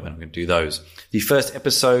to find out when I'm going to do those. The first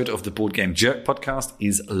episode of the Board Game Jerk podcast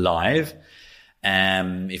is live.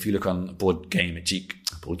 If you look on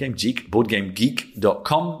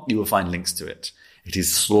BoardGameGeek.com, you will find links to it. It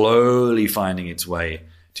is slowly finding its way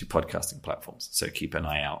to podcasting platforms, so keep an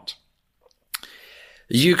eye out.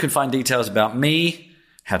 You can find details about me,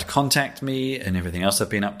 how to contact me, and everything else I've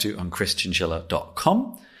been up to on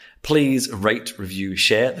chrischinchilla.com. Please rate, review,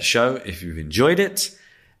 share the show if you've enjoyed it.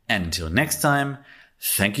 And until next time,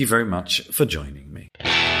 thank you very much for joining me.